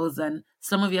clothes and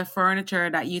some of your furniture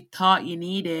that you thought you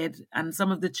needed, and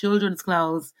some of the children's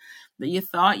clothes that you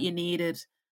thought you needed,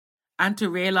 and to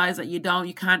realize that you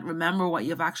can't remember what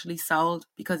you've actually sold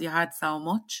because you had so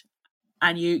much.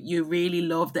 And you really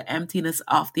love the emptiness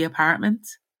of the apartment.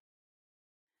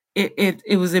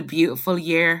 It was a beautiful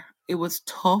year. It was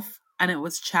tough and it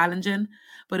was challenging,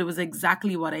 but it was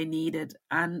exactly what I needed.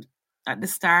 And at the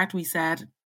start, we said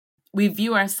we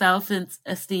view our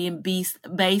self-esteem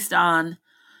based on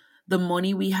the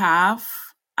money we have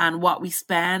and what we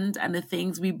spend and the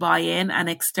things we buy in and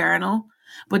external.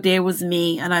 But there was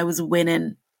me, and I was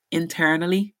winning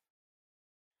internally.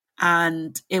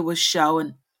 And it was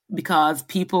showing, because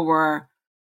people were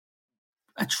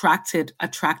attracted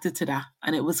to that,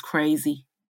 and it was crazy.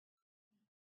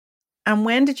 And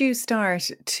when did you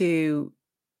start to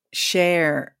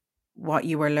share what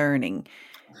you were learning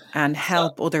and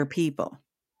help other people?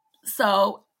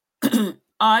 So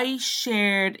I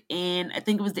shared I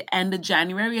think it was the end of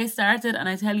January I started, and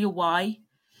I tell you why.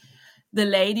 The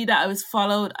lady that I was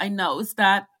followed, I noticed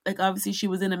that, obviously she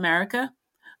was in America,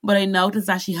 But I noticed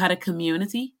that she had a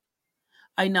community.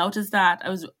 I noticed that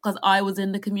because I was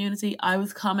in the community, I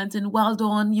was commenting, well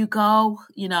done, you go,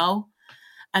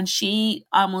 and she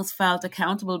almost felt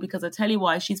accountable, because I tell you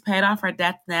why, she's paid off her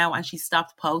debt now and she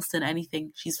stopped posting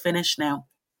anything. She's finished now.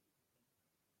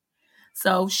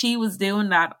 So she was doing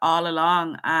that all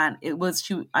along, and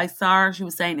I saw her, she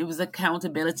was saying it was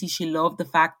accountability. She loved the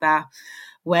fact that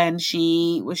when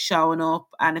she was showing up,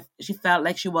 and if she felt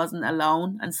like she wasn't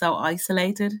alone and so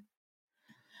isolated,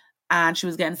 and she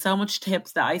was getting so much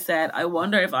tips, that I said, I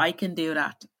wonder if I can do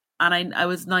that. And I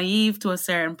was naive to a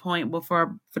certain point, but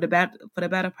for the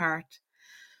better part,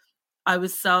 I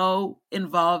was so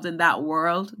involved in that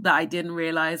world that I didn't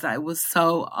realize that I was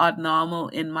so abnormal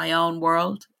in my own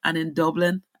world and in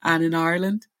Dublin and in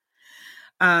Ireland.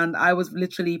 And I was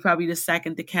literally probably the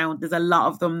second to count. There's a lot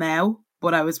of them now,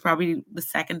 but I was probably the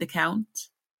second to count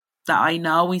that I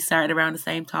know, we started around the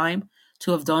same time,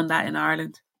 to have done that in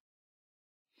Ireland.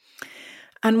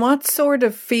 And what sort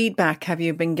of feedback have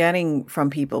you been getting from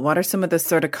people? What are some of the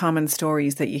sort of common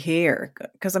stories that you hear?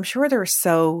 Because I'm sure there are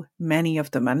so many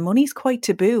of them, and money's quite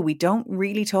taboo. We don't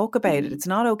really talk about it. It's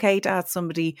not okay to ask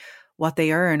somebody what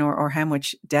they earn or how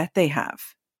much debt they have.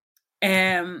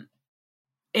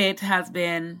 It has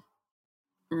been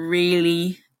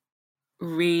really,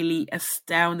 really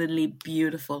astoundingly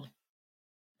beautiful.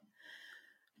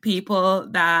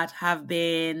 People that have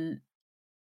been,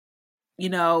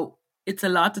 it's a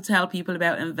lot to tell people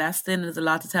about investing. There's a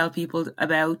lot to tell people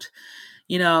about,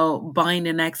 buying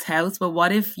the next house. But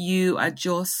what if you're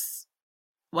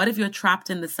trapped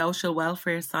in the social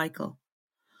welfare cycle?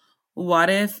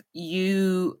 What if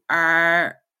you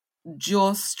are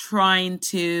just trying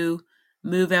to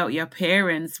move out your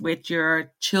parents with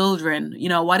your children?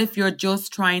 What if you're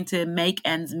just trying to make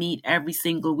ends meet every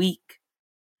single week?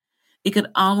 It could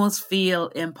almost feel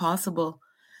impossible.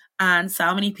 And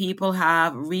so many people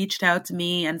have reached out to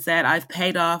me and said, I've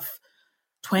paid off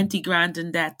 20 grand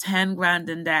in debt, 10 grand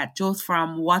in debt, just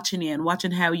from watching you and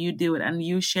watching how you do it, and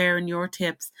you sharing your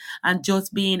tips, and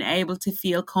just being able to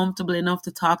feel comfortable enough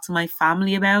to talk to my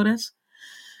family about it.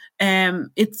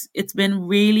 It's been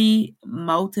really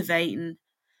motivating,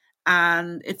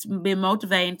 and it's been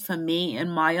motivating for me in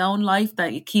my own life,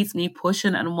 that it keeps me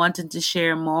pushing and wanting to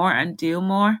share more and do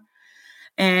more.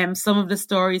 Some of the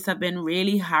stories have been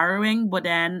really harrowing, but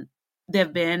then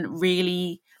they've been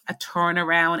really a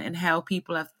turnaround in how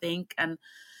people have think. And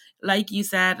like you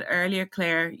said earlier,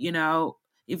 Claire,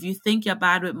 if you think you're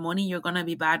bad with money, you're going to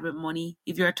be bad with money.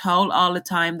 If you're told all the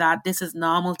time that this is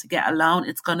normal to get a loan,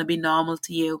 it's going to be normal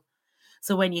to you.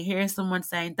 So when you hear someone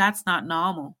saying, that's not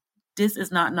normal, this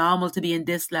is not normal to be in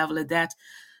this level of debt,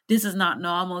 this is not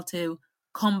normal to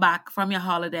come back from your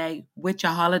holiday with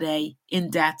your holiday in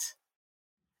debt.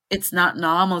 It's not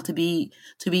normal to be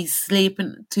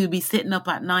sleeping, to be sitting up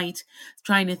at night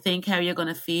trying to think how you're going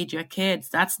to feed your kids.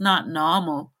 That's not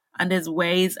normal. And there's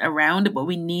ways around it, but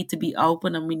we need to be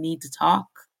open and we need to talk.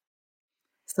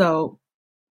 So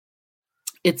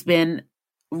it's been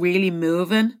really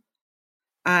moving,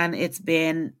 and it's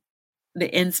been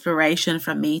the inspiration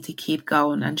for me to keep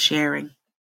going and sharing.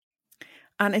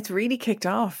 And it's really kicked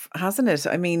off, hasn't it?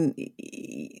 I mean,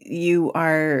 you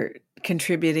are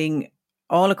contributing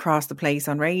all across the place,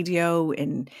 on radio,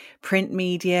 in print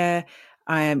media.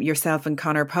 Yourself and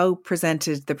Conor Pope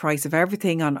presented The Price of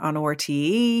Everything on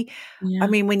RTE. Yeah. I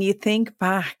mean, when you think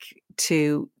back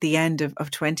to the end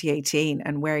of 2018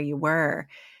 and where you were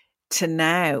to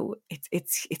now,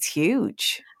 it's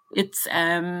huge. It's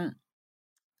I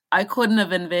couldn't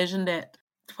have envisioned it.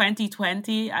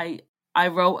 2020, I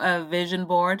wrote a vision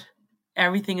board.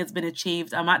 Everything has been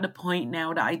achieved. I'm at the point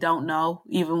now that I don't know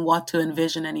even what to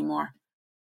envision anymore,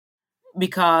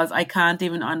 because I can't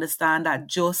even understand that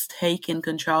just taking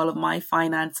control of my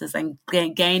finances and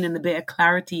gaining a bit of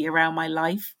clarity around my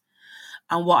life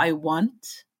and what I want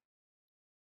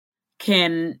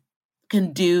can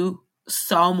do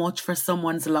so much for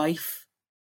someone's life,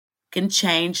 can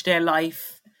change their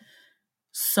life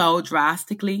so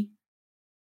drastically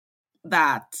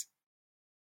that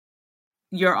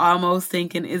you're almost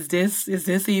thinking, is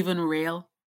this even real?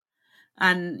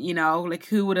 And,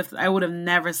 like I would have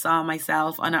never saw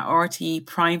myself on an RTE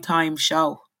primetime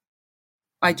show.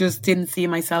 I just didn't see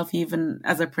myself even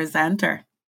as a presenter,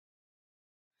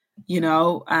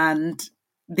 and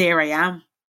there I am.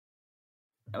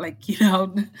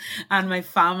 And my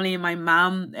family and my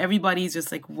mom, everybody's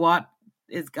just like, what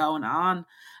is going on?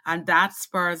 And that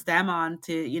spurs them on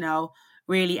to,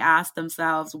 really ask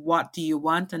themselves, what do you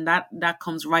want? And that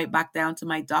comes right back down to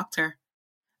my doctor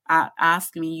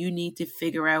asking me, you need to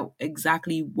figure out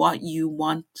exactly what you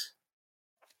want.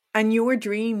 And your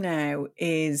dream now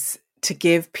is to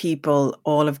give people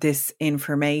all of this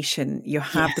information. You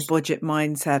have the Budget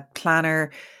Mindset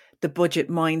Planner, the Budget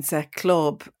Mindset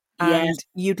Club, and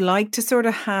you'd like to sort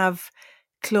of have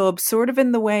clubs sort of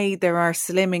in the way there are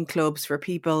slimming clubs for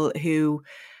people who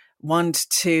want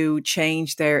to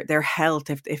change their health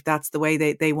if that's the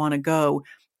way they want to go.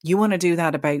 You want to do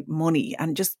that about money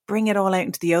and just bring it all out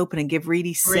into the open and give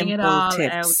really simple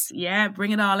tips.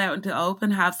 Bring it all out into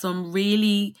open, have some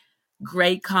really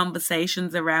great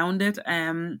conversations around it.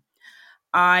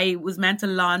 I was meant to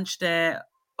launch the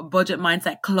Budget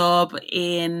Mindset Club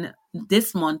in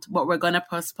this month, but we're going to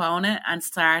postpone it and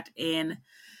start in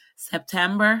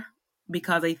September,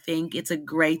 because I think it's a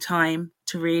great time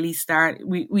to really start.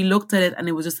 We looked at it and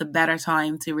it was just a better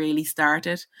time to really start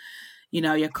it. You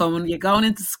know, you're going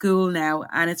into school now,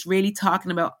 and it's really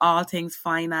talking about all things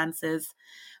finances,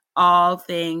 all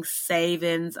things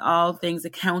savings, all things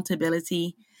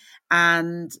accountability.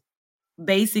 And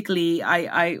basically,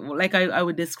 I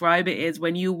would describe it is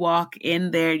when you walk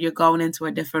in there, you're going into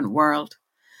a different world.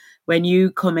 When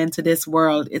you come into this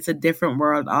world, it's a different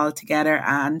world altogether,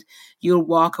 and you'll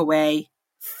walk away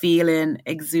feeling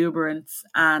exuberance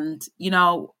and, you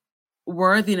know,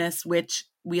 worthiness, which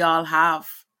we all have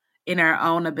in our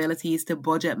own abilities to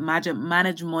budget,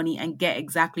 manage money, and get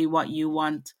exactly what you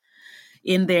want.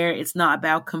 In there, it's not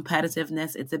about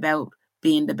competitiveness. It's about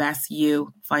being the best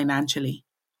you financially.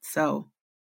 So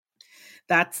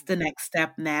that's the next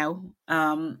step now.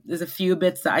 There's a few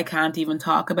bits that I can't even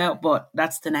talk about, but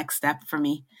that's the next step for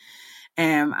me.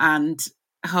 And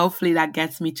hopefully that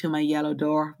gets me to my yellow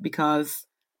door, because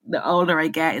the older I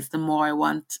get, it's the more I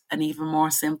want an even more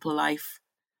simple life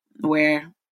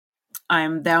where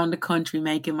I'm down the country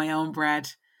making my own bread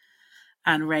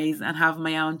and have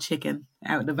my own chicken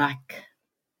out the back.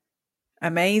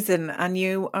 Amazing. And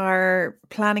you are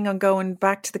planning on going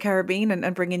back to the Caribbean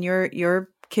and bringing your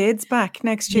kids back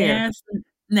next year? Yes,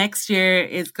 next year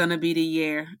is going to be the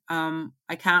year.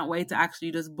 I can't wait to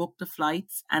actually just book the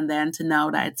flights and then to know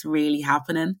that it's really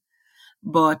happening.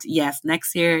 But yes,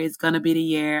 next year is going to be the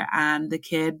year, and the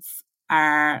kids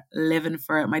are living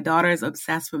for it. My daughter is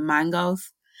obsessed with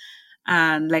mangoes,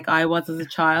 and like I was as a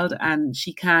child, and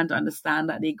she can't understand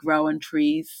that they grow on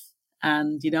trees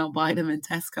and you don't buy them in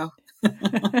Tesco.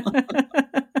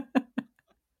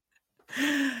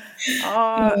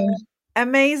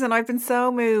 Amazing. I've been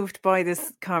so moved by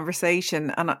this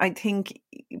conversation, and I think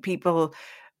people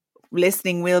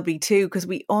listening will be too, because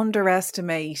we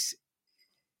underestimate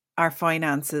our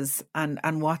finances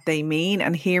and what they mean,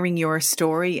 and hearing your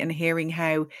story and hearing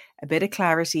how a bit of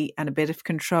clarity and a bit of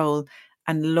control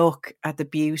and look at the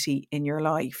beauty in your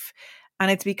life. And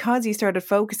it's because you started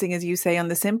focusing, as you say, on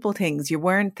the simple things. You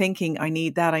weren't thinking, I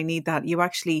need that. You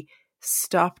actually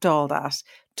stopped all that,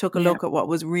 took a look at what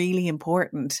was really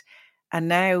important. And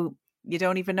now you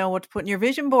don't even know what to put in your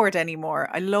vision board anymore.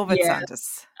 I love it,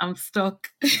 Santis. I'm stuck.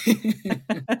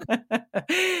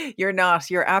 You're not.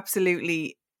 You're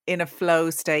absolutely in a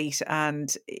flow state.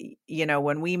 And, you know,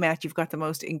 when we met, you've got the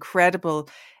most incredible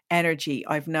energy.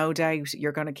 I've no doubt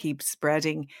you're going to keep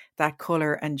spreading that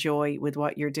colour and joy with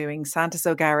what you're doing. Santis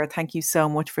O'Gara, thank you so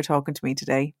much for talking to me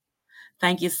today.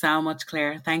 Thank you so much,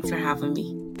 Claire. Thanks for having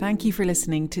me. Thank you for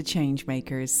listening to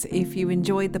Changemakers. If you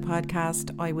enjoyed the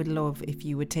podcast, I would love if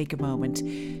you would take a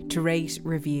moment to rate,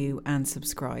 review and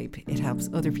subscribe. It helps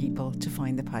other people to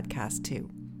find the podcast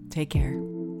too. Take care.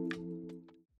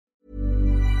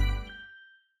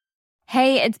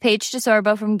 Hey, it's Paige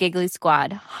DeSorbo from Giggly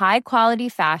Squad. High quality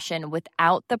fashion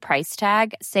without the price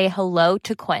tag. Say hello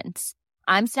to Quince.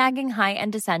 I'm snagging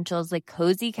high-end essentials like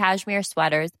cozy cashmere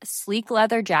sweaters, sleek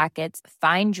leather jackets,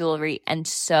 fine jewelry, and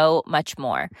so much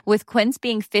more. With Quince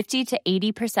being 50 to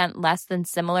 80% less than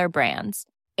similar brands.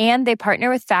 And they partner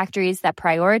with factories that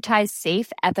prioritize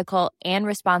safe, ethical, and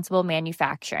responsible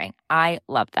manufacturing. I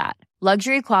love that.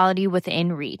 Luxury quality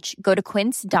within reach. Go to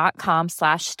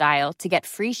quince.com/style to get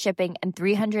free shipping and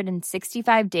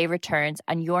 365-day returns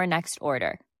on your next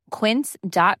order.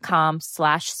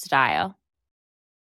 Quince.com/style.